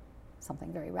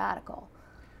something very radical.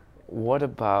 What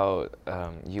about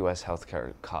U.S.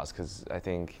 healthcare costs? Because I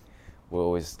think we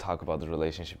always talk about the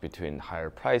relationship between higher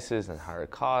prices and higher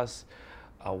costs.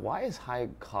 Why is high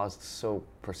cost so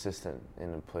persistent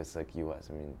in a place like U.S.?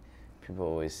 I mean, people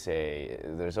always say,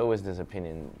 there's always this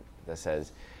opinion that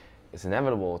says it's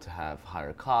inevitable to have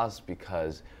higher costs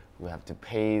because we have to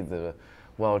pay the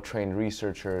well-trained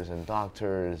researchers and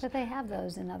doctors. But they have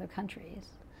those in other countries.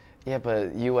 Yeah,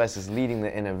 but U.S. is leading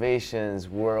the innovations.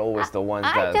 We're always the ones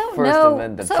that first know.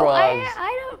 invent the so drugs.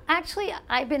 I don't actually,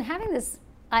 I've been having this,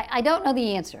 I don't know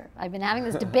the answer. I've been having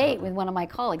this debate with one of my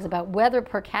colleagues about whether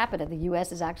per capita the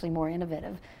U.S. is actually more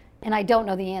innovative. And I don't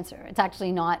know the answer. It's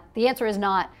actually not, the answer is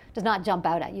not, does not jump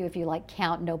out at you if you like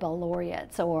count Nobel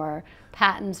laureates or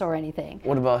patents or anything.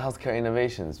 What about healthcare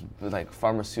innovations, like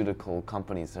pharmaceutical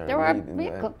companies? There are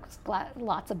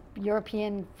lots of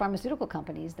European pharmaceutical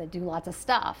companies that do lots of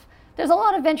stuff. There's a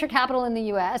lot of venture capital in the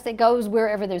U.S. It goes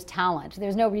wherever there's talent.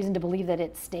 There's no reason to believe that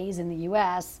it stays in the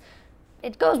U.S.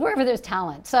 It goes wherever there's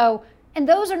talent. So, and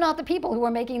those are not the people who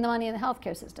are making the money in the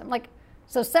healthcare system. Like,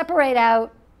 so separate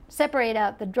out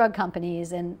the drug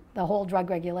companies and the whole drug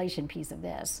regulation piece of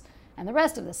this and the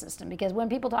rest of the system, because when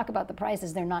people talk about the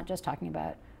prices, they're not just talking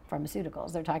about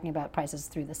pharmaceuticals, they're talking about prices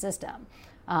through the system.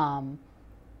 And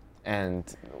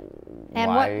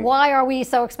why are we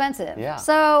so expensive? Yeah.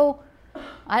 So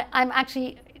I'm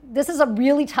actually, this is a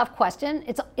really tough question.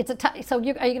 So are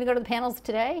you going to go to the panels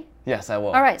today? Yes, I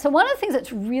will. All right, so one of the things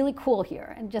that's really cool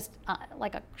here, and just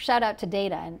like a shout out to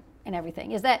data and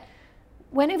everything, is that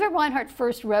when Uwe Reinhardt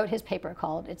first wrote his paper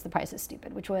called It's the Price is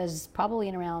Stupid, which was probably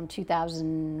in around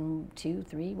 2002,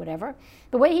 3, whatever,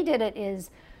 the way he did it is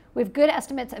we have good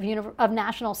estimates of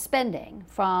national spending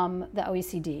from the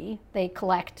OECD. They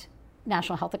collect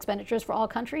national health expenditures for all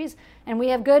countries, and we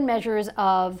have good measures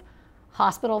of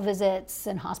hospital visits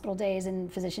and hospital days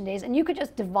and physician days, and you could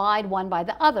just divide one by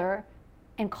the other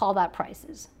and call that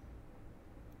prices.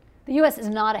 The U.S. is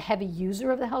not a heavy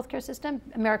user of the healthcare system.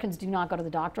 Americans do not go to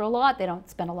the doctor a lot. They don't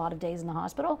spend a lot of days in the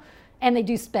hospital. And they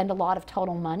do spend a lot of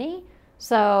total money.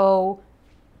 So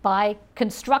by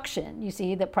construction, you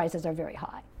see that prices are very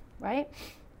high, right?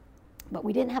 But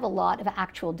we didn't have a lot of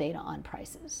actual data on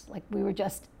prices. Like, we were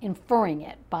just inferring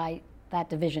it by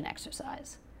that division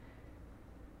exercise.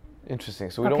 Interesting.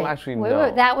 So we don't actually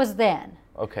know. That was then.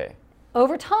 Okay.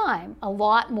 Over time, a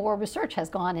lot more research has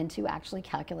gone into actually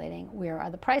calculating where are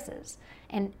the prices.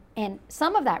 And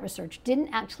some of that research didn't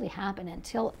actually happen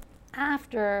until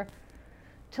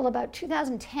about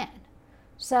 2010.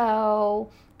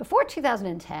 So before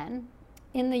 2010,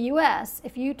 in the US,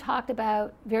 if you talked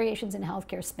about variations in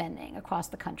healthcare spending across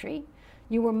the country,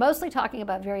 you were mostly talking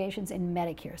about variations in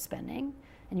Medicare spending.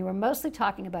 And you were mostly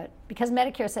talking about, because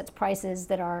Medicare sets prices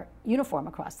that are uniform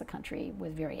across the country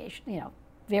with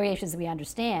variations that we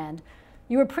understand,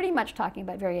 you were pretty much talking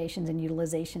about variations in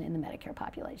utilization in the Medicare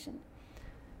population.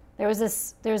 There's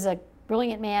a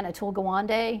brilliant man, Atul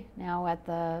Gawande, now at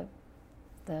the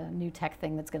new tech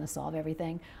thing that's going to solve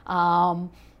everything. And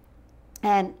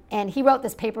he wrote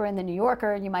this paper in the New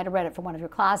Yorker, and you might have read it for one of your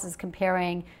classes,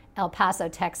 comparing El Paso,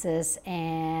 Texas,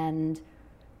 and,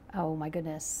 oh my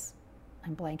goodness,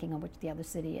 I'm blanking on which the other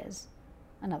city is,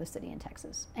 another city in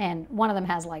Texas. And one of them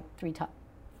has like three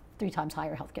times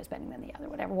higher healthcare spending than the other,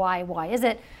 whatever. Why is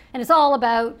it? And it's all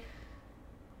about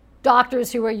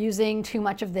doctors who are using too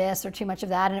much of this or too much of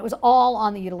that, and it was all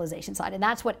on the utilization side. And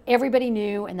that's what everybody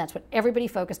knew, and that's what everybody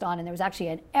focused on, and there was actually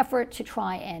an effort to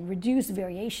try and reduce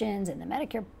variations in the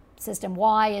Medicare system.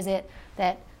 Why is it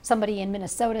that somebody in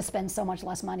Minnesota spends so much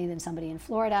less money than somebody in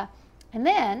Florida? And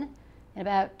then, in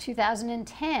about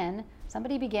 2010,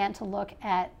 somebody began to look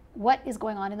at what is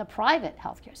going on in the private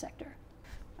healthcare sector.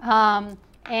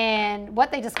 And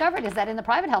what they discovered is that in the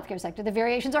private healthcare sector, the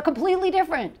variations are completely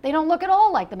different. They don't look at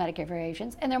all like the Medicare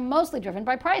variations, and they're mostly driven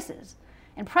by prices.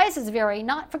 And prices vary,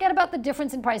 forget about the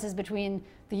difference in prices between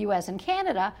the US and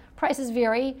Canada. Prices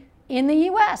vary in the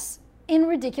US in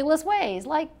ridiculous ways.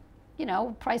 Like,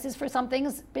 prices for some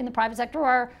things in the private sector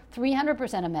are 300%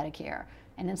 of Medicare,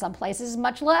 and in some places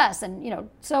much less. And,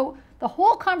 so the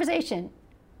whole conversation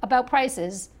about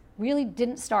prices really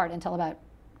didn't start until about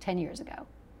 10 years ago.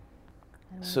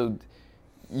 So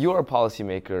you're a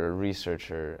policymaker, a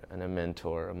researcher, and a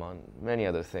mentor, among many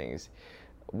other things.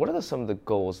 What are some of the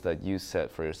goals that you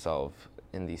set for yourself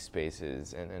in these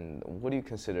spaces, and what do you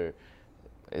consider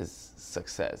is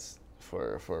success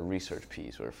for a research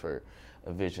piece or for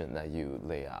a vision that you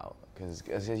lay out? Because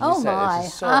as you said, it's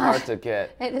just so hard to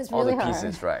get all the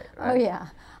pieces right. Oh yeah.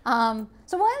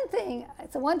 So one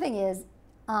thing is,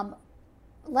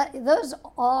 those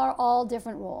are all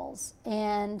different roles,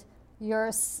 and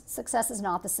your success is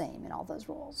not the same in all those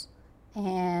roles,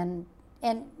 and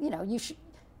you should.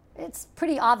 It's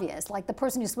pretty obvious. Like, the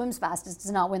person who swims fastest does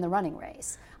not win the running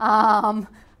race.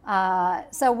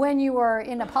 So when you are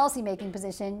in a policymaking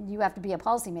position, you have to be a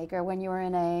policymaker. When you are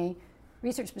in a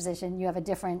research position, you have a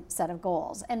different set of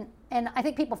goals, and I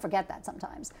think people forget that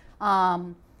sometimes.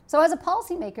 So as a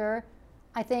policymaker,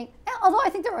 I think, although I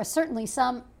think there are certainly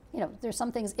some, there's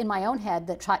some things in my own head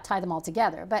that tie them all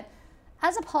together, but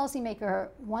as a policymaker,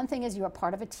 one thing is you are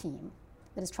part of a team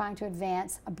that is trying to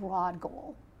advance a broad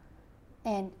goal.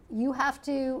 And you have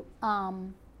to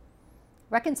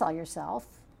reconcile yourself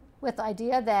with the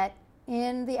idea that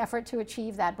in the effort to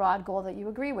achieve that broad goal that you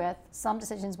agree with, some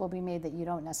decisions will be made that you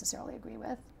don't necessarily agree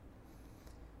with.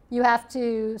 You have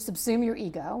to subsume your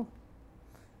ego,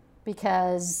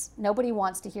 because nobody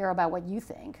wants to hear about what you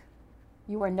think.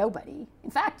 You are nobody. In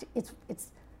fact,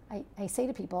 I say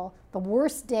to people, the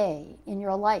worst day in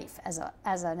your life as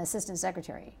an assistant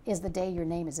secretary is the day your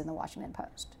name is in the Washington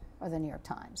Post or the New York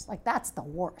Times. Like, that's the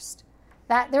worst.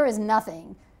 That there is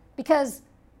nothing, because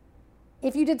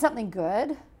if you did something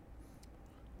good,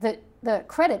 the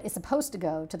credit is supposed to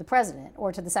go to the president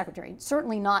or to the secretary,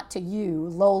 certainly not to you,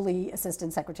 lowly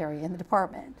assistant secretary in the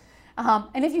department.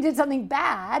 And if you did something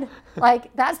bad,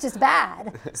 like, that's just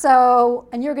bad. So,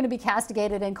 and you're going to be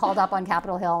castigated and called up on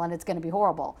Capitol Hill, and it's going to be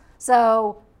horrible.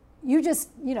 So you just,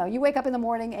 you wake up in the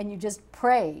morning and you just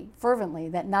pray fervently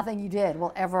that nothing you did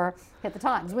will ever hit the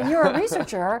Times. When you're a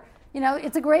researcher,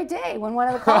 it's a great day when one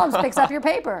of the columns picks up your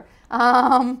paper,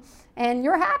 and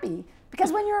you're happy.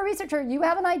 Because when you're a researcher, you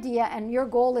have an idea, and your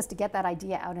goal is to get that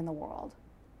idea out in the world.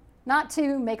 Not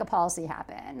to make a policy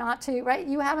happen, right?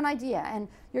 You have an idea, and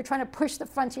you're trying to push the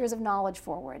frontiers of knowledge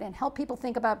forward and help people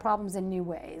think about problems in new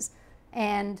ways.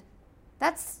 And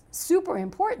that's super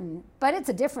important, but it's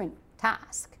a different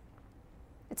task.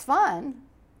 It's fun.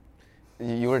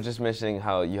 You were just mentioning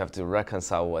how you have to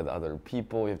reconcile with other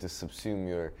people, you have to subsume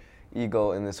your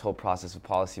ego in this whole process of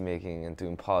policymaking and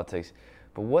doing politics.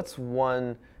 But what's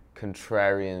one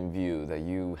contrarian view that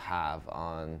you have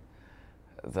on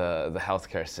the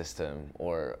healthcare system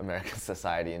or American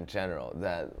society in general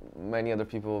that many other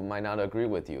people might not agree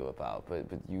with you about, but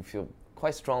you feel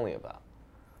quite strongly about?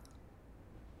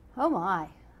 Oh my,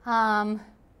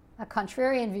 a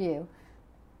contrarian view.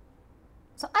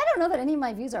 So I don't know that any of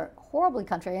my views are horribly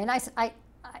contrarian.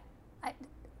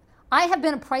 I have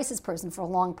been a prices person for a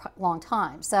long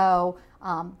time. So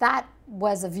that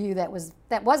was a view that was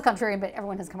contrarian, but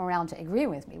everyone has come around to agree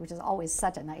with me, which is always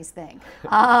such a nice thing.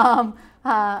 But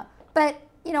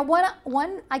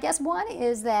one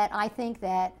is that I think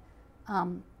that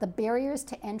the barriers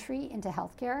to entry into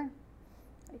healthcare.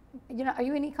 Are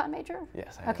you an econ major?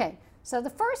 Yes, I am. Okay, so the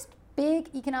first big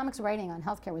economics writing on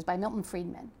healthcare was by Milton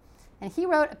Friedman, and he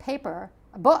wrote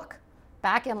a book,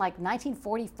 back in like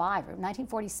 1945 or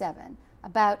 1947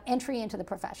 about entry into the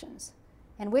professions,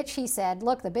 in which he said,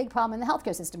 look, the big problem in the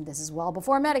healthcare system, this is well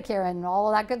before Medicare and all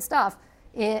of that good stuff,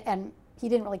 and he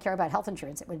didn't really care about health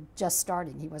insurance, it was just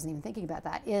starting, he wasn't even thinking about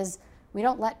that, is we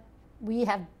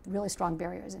have really strong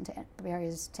barriers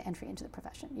to entry into the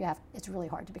profession. It's really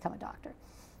hard to become a doctor.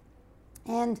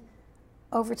 And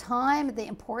over time, the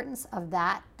importance of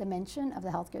that dimension of the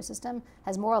healthcare system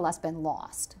has more or less been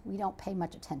lost. We don't pay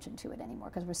much attention to it anymore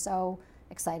because we're so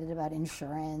excited about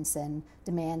insurance and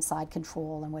demand side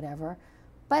control and whatever.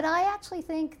 But I actually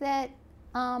think that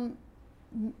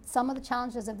some of the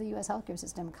challenges of the US healthcare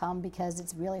system come because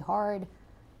it's really hard.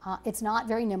 It's not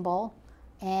very nimble,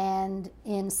 and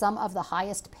in some of the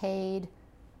highest paid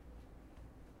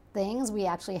things, we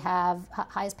actually have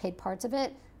highest paid parts of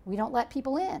it, we don't let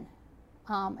people in.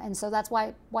 And so that's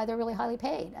why they're really highly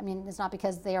paid. I mean, it's not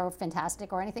because they are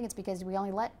fantastic or anything. It's because we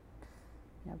only let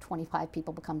 25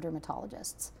 people become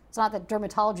dermatologists. It's not that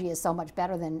dermatology is so much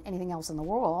better than anything else in the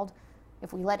world.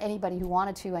 if we let anybody who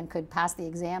wanted to and could pass the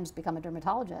exams become a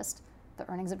dermatologist, the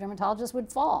earnings of dermatologists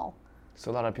would fall. So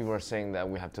a lot of people are saying that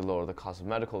we have to lower the cost of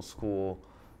medical school.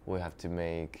 We have to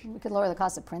make... We could lower the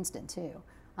cost of Princeton, too.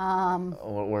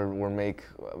 Or make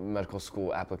medical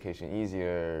school application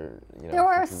easier. There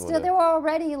were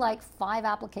already like 5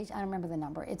 applications. I don't remember the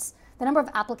number. It's the number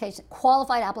of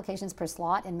qualified applications per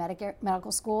slot in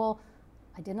medical school.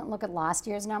 I didn't look at last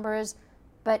year's numbers,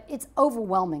 but it's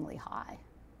overwhelmingly high.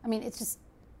 I mean, it's just,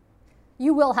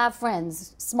 you will have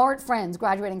friends, smart friends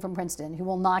graduating from Princeton who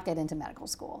will not get into medical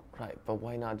school. Right, but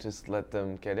why not just let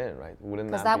them get in, right? Wouldn't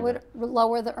that be... Because that would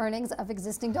lower the earnings of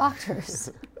existing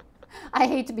doctors. I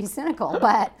hate to be cynical,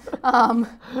 but... But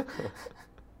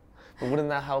wouldn't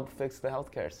that help fix the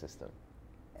healthcare system?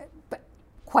 But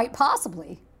quite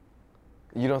possibly.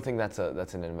 You don't think that's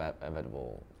an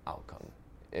inevitable outcome?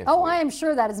 I am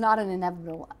sure that is not an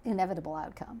inevitable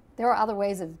outcome. There are other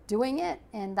ways of doing it,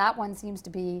 and that one seems to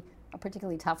be a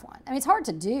particularly tough one. I mean, it's hard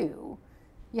to do.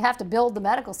 You have to build the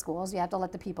medical schools. You have to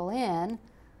let the people in.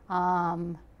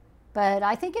 But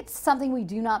I think it's something we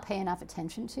do not pay enough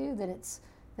attention to,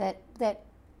 that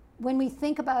when we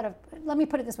think about let me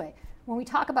put it this way, when we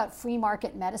talk about free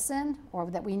market medicine,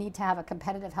 or that we need to have a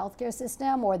competitive healthcare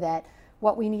system, or that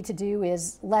what we need to do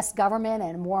is less government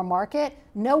and more market,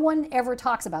 no one ever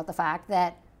talks about the fact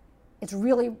that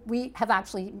we have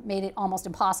actually made it almost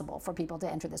impossible for people to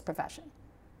enter this profession.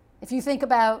 If you think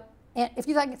about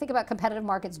competitive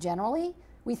markets generally,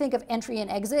 we think of entry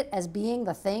and exit as being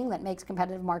the thing that makes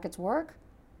competitive markets work,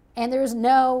 and there's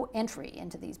no entry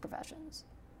into these professions.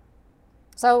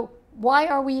 So why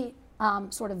are we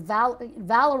sort of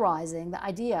valorizing the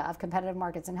idea of competitive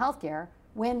markets in healthcare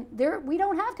when we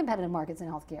don't have competitive markets in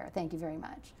healthcare? Thank you very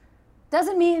much.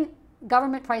 Doesn't mean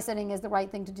government price setting is the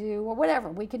right thing to do or whatever.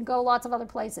 We can go lots of other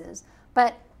places.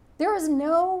 But there is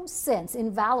no sense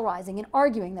in valorizing and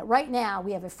arguing that right now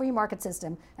we have a free market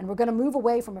system and we're going to move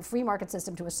away from a free market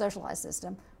system to a socialized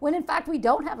system, when in fact we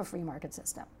don't have a free market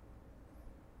system.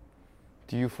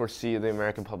 Do you foresee the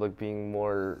American public being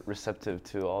more receptive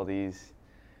to all these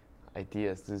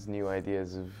ideas, these new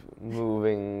ideas of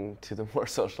moving to the more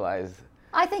socialized?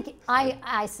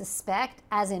 I suspect,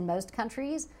 as in most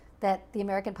countries, that the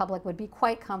American public would be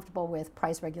quite comfortable with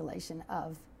price regulation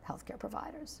of healthcare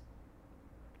providers.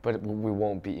 But we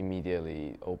won't be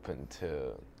immediately open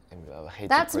to...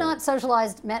 That's not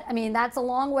socialized. That's a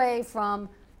long way from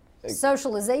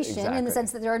socialization. Exactly. In the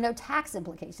sense that there are no tax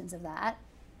implications of that.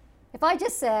 If I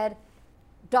just said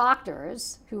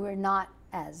doctors who are not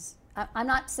as... I'm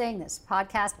not saying this,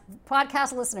 podcast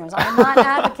listeners, I'm not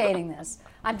advocating this.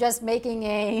 I'm just making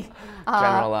a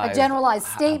generalized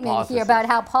statement here about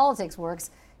how politics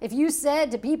works. If you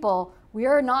said to people, we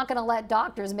are not going to let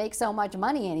doctors make so much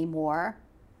money anymore,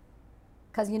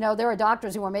 because there are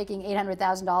doctors who are making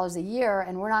 $800,000 a year,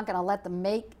 and we're not going to let them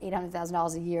make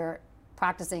 $800,000 a year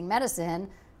practicing medicine.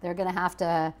 We're going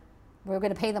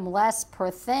to pay them less per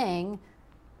thing.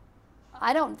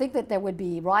 I don't think that there would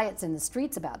be riots in the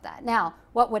streets about that. Now,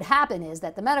 what would happen is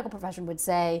that the medical profession would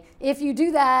say, if you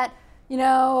do that,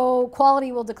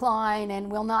 quality will decline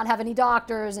and we'll not have any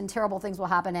doctors and terrible things will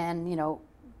happen and,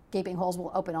 gaping holes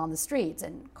will open on the streets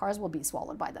and cars will be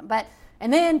swallowed by them.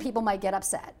 And then people might get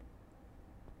upset,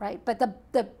 right? But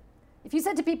if you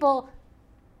said to people,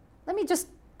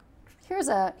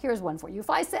 here's one for you. If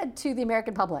I said to the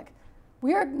American public,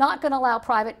 we are not going to allow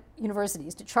private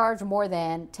universities to charge more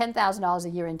than $10,000 a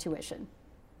year in tuition,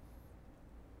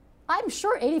 I'm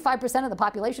sure 85% of the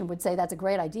population would say that's a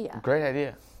great idea. Great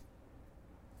idea.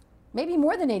 Maybe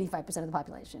more than 85% of the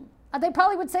population. They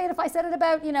probably would say it if I said it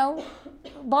about,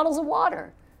 bottles of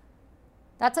water.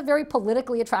 That's a very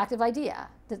politically attractive idea.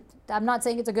 I'm not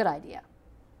saying it's a good idea.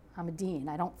 I'm a dean.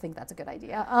 I don't think that's a good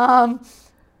idea.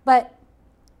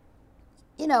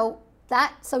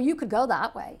 So you could go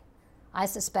that way. I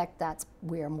suspect that's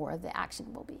where more of the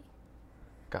action will be.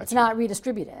 Gotcha. It's not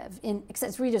redistributive.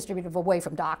 It's redistributive away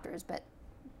from doctors, but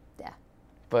yeah.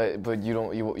 But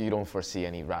you don't foresee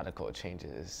any radical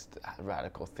changes,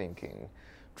 radical thinking,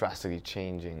 drastically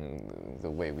changing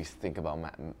the way we think about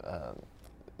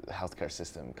the healthcare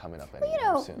system coming up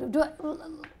anytime soon.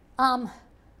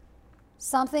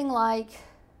 Something like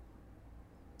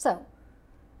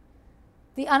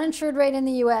the uninsured rate in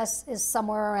the U.S. is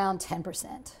somewhere around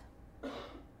 10%.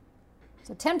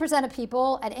 So 10% of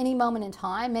people at any moment in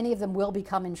time, many of them will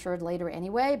become insured later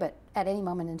anyway, but at any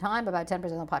moment in time, about 10%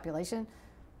 of the population,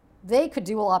 they could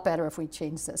do a lot better if we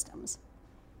change systems.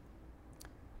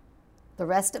 The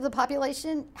rest of the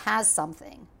population has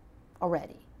something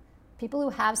already. People who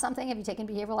have something, have you taken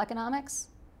behavioral economics?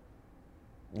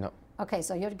 No. Okay,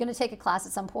 so you're going to take a class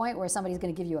at some point where somebody's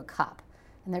going to give you a cup.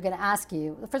 and they're going to ask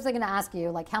you, first they're going to ask you,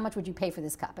 like, how much would you pay for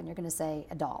this cup? And you're going to say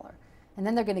 $1. And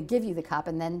then they're going to give you the cup,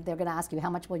 and then they're going to ask you, how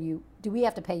much do we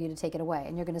have to pay you to take it away?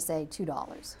 And you're going to say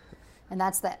 $2. And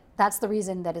that's the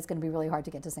reason that it's going to be really hard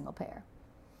to get to single payer.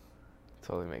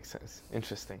 Totally makes sense.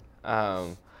 Interesting.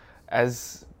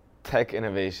 As tech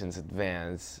innovations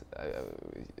advance,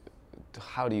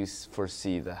 how do you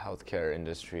foresee the healthcare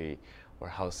industry or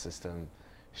health system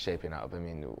shaping up? I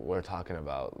mean, we're talking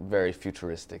about very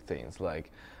futuristic things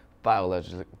like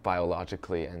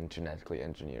biologically and genetically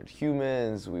engineered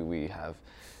humans. We have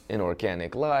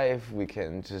inorganic life. We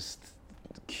can just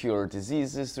cure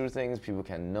diseases through things. People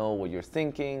can know what you're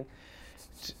thinking.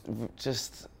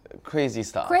 Just crazy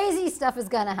stuff. Crazy stuff is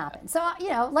going to happen. So,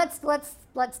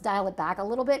 let's dial it back a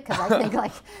little bit, because I think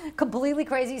like completely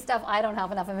crazy stuff, I don't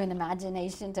have enough of an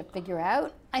imagination to figure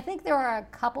out. I think there are a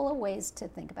couple of ways to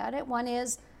think about it. One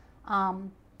is,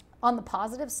 on the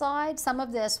positive side, some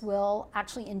of this will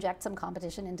actually inject some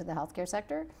competition into the healthcare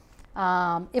sector,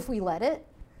 if we let it.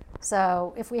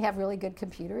 So if we have really good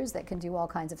computers that can do all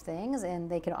kinds of things and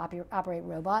they can operate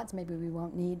robots, maybe we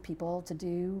won't need people to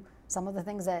do some of the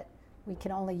things that we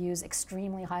can only use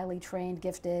extremely highly trained,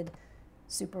 gifted,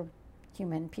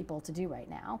 superhuman people to do right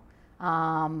now.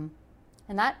 And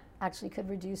that actually could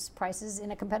reduce prices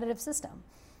in a competitive system.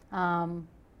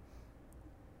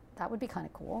 That would be kind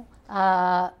of cool.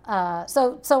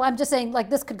 So I'm just saying, like,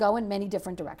 this could go in many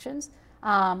different directions.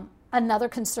 Another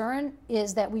concern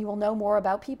is that we will know more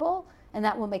about people, and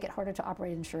that will make it harder to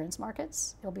operate insurance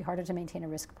markets. It'll be harder to maintain a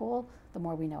risk pool the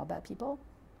more we know about people.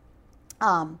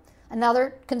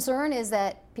 Another concern is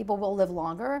that people will live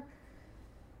longer,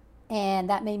 and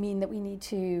that may mean that we need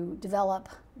to develop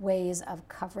ways of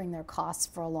covering their costs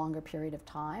for a longer period of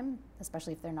time,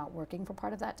 especially if they're not working for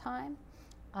part of that time.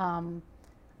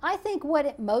 I think what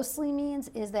it mostly means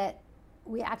is that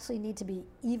we actually need to be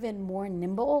even more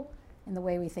nimble in the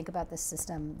way we think about this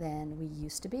system than we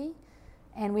used to be.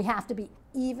 And we have to be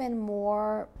even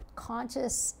more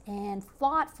conscious and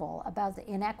thoughtful about the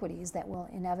inequities that will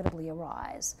inevitably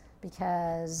arise,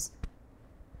 because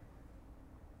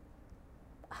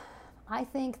I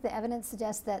think the evidence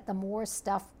suggests that the more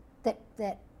stuff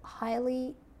that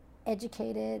highly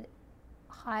educated,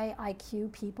 high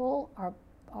IQ people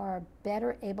are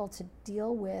better able to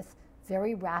deal with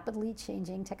very rapidly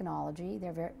changing technology.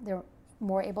 They're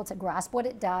more able to grasp what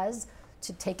it does,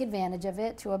 to take advantage of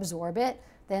it, to absorb it,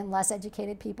 than less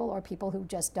educated people or people who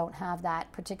just don't have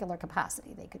that particular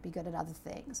capacity. They could be good at other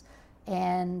things.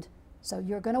 And so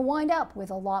you're going to wind up with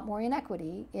a lot more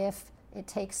inequity if it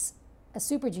takes a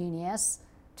super genius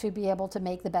to be able to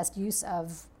make the best use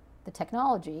of the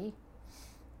technology.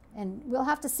 And we'll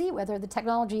have to see whether the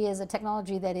technology is a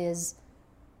technology that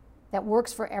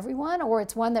works for everyone, or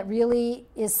it's one that really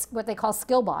is what they call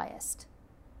skill biased.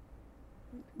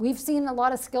 We've seen a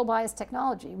lot of skill biased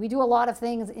technology. We do a lot of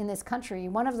things in this country.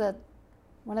 One of the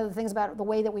things about the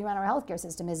way that we run our healthcare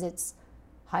system is it's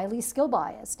highly skill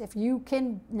biased. If you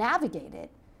can navigate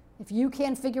it, if you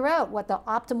can figure out what the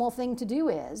optimal thing to do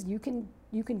is, you can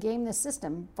game this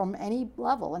system from any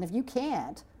level. And if you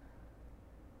can't,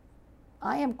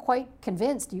 I am quite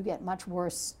convinced you're going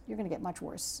to get much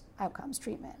worse outcomes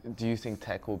treatment. Do you think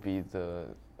tech will be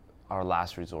our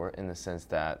last resort, in the sense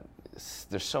that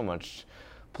there's so much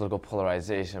political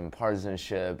polarization,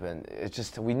 partisanship, and it's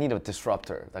just, we need a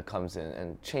disruptor that comes in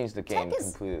and change the game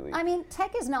completely? I mean,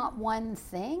 tech is not one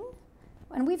thing.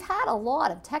 And we've had a lot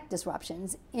of tech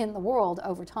disruptions in the world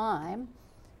over time.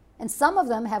 And some of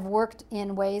them have worked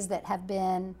in ways that have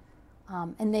been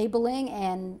enabling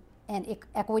and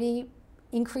equity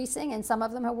increasing, and some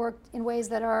of them have worked in ways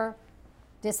that are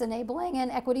disenabling and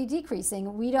equity decreasing.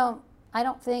 I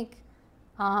don't think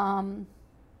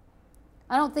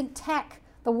tech,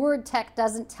 the word tech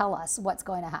doesn't tell us what's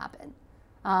going to happen.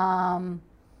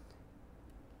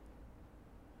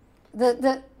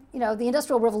 The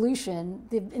Industrial Revolution,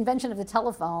 the invention of the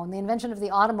telephone, the invention of the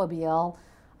automobile,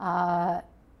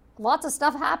 lots of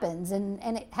stuff happens, and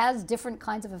it has different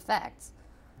kinds of effects.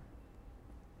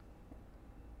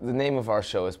 The name of our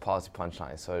show is Policy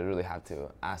Punchline, so I really have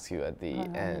to ask you at the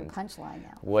end. Punchline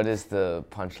now. What is the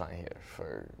punchline here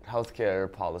for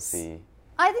healthcare policy?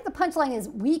 I think the punchline is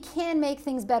we can make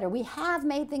things better. We have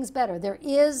made things better. There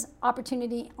is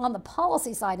opportunity on the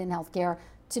policy side in healthcare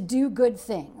to do good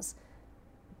things.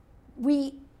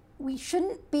 We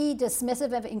shouldn't be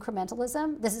dismissive of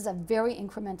incrementalism. This is a very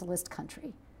incrementalist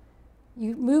country.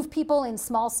 You move people in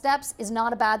small steps is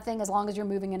not a bad thing as long as you're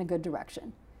moving in a good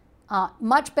direction.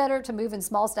 Much better to move in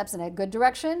small steps in a good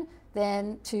direction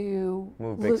than to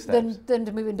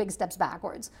move in big steps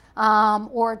backwards,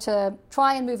 or to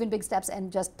try and move in big steps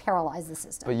and just paralyze the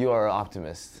system. But you are an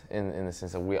optimist in the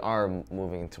sense that we are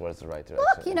moving towards the right direction.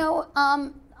 Look, you know,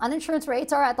 uninsurance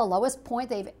rates are at the lowest point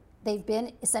they've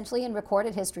been essentially in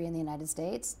recorded history in the United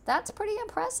States. That's pretty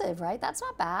impressive, right? That's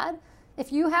not bad.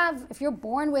 If you're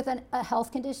born with a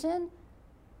health condition.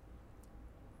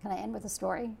 Can I end with a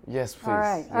story? Yes, please. All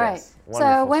right. Yes.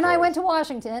 So when I went to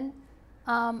Washington,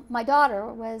 my daughter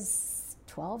was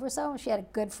 12 or so. She had a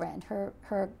good friend,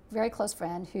 her very close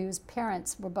friend, whose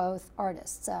parents were both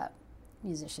artists,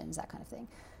 musicians, that kind of thing.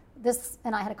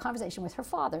 And I had a conversation with her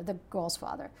father, the girl's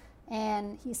father,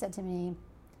 and he said to me,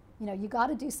 you know, you got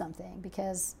to do something,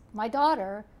 because my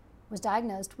daughter was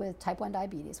diagnosed with type 1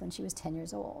 diabetes when she was 10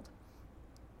 years old.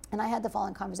 And I had the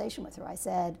following conversation with her. I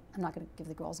said, I'm not going to give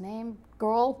the girl's name.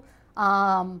 Girl,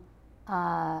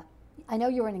 I know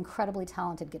you're an incredibly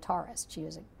talented guitarist. She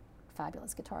was a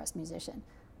fabulous guitarist, musician.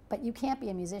 But you can't be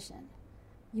a musician.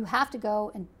 You have to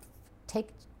go and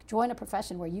join a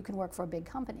profession where you can work for a big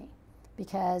company,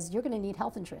 because you're going to need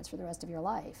health insurance for the rest of your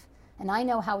life. And I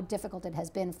know how difficult it has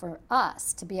been for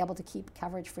us to be able to keep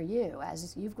coverage for you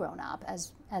as you've grown up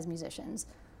as musicians.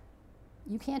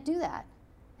 You can't do that.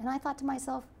 And I thought to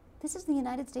myself, this is the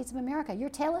United States of America. You're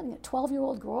telling a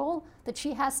 12-year-old girl that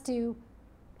she has to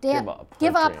give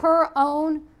up her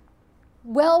own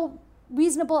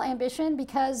reasonable ambition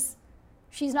because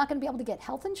she's not going to be able to get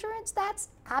health insurance? That's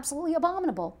absolutely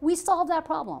abominable. We solved that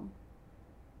problem.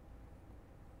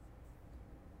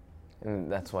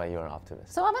 And that's why you're an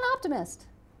optimist. So I'm an optimist.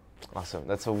 Awesome.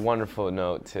 That's a wonderful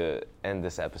note to end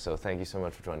this episode. Thank you so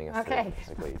much for joining us today,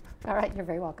 Professor Glied. All right, you're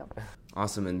very welcome.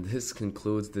 Awesome, and this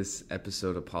concludes this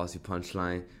episode of Policy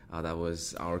Punchline. That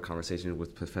was our conversation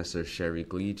with Professor Sherry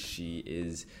Glied. She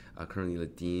is currently the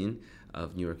Dean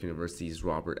of New York University's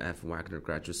Robert F. Wagner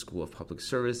Graduate School of Public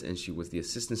Service, and she was the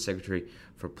Assistant Secretary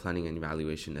for Planning and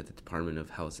Evaluation at the Department of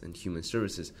Health and Human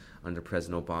Services under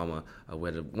President Obama. We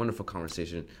had a wonderful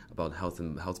conversation about health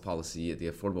and health policy, the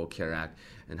Affordable Care Act,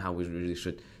 and how we really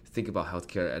should think about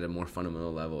healthcare at a more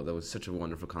fundamental level. That was such a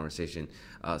wonderful conversation.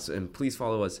 And please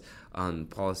follow us on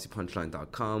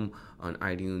policypunchline.com, on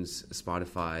iTunes,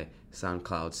 Spotify,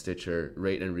 SoundCloud, Stitcher.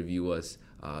 Rate and review us.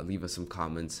 Leave us some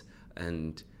comments,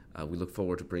 and we look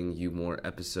forward to bringing you more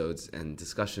episodes and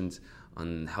discussions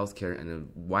on healthcare and a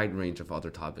wide range of other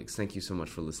topics. Thank you so much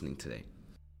for listening today.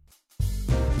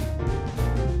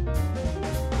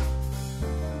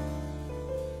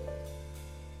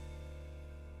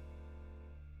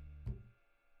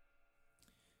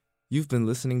 You've been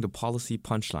listening to Policy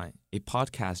Punchline, a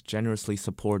podcast generously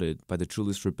supported by the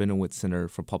Julius Rabinowitz Center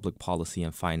for Public Policy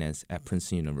and Finance at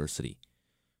Princeton University.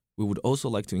 We would also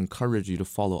like to encourage you to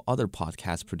follow other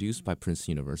podcasts produced by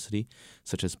Princeton University,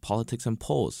 such as Politics and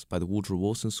Polls by the Woodrow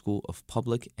Wilson School of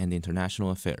Public and International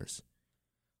Affairs.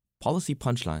 Policy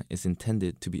Punchline is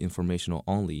intended to be informational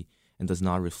only and does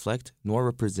not reflect nor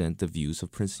represent the views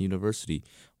of Princeton University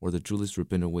or the Julius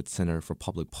Rabinowitz Center for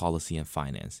Public Policy and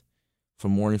Finance. For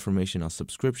more information on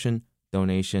subscription,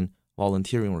 donation,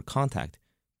 volunteering, or contact,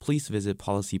 please visit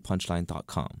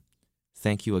policypunchline.com.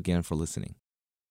 Thank you again for listening.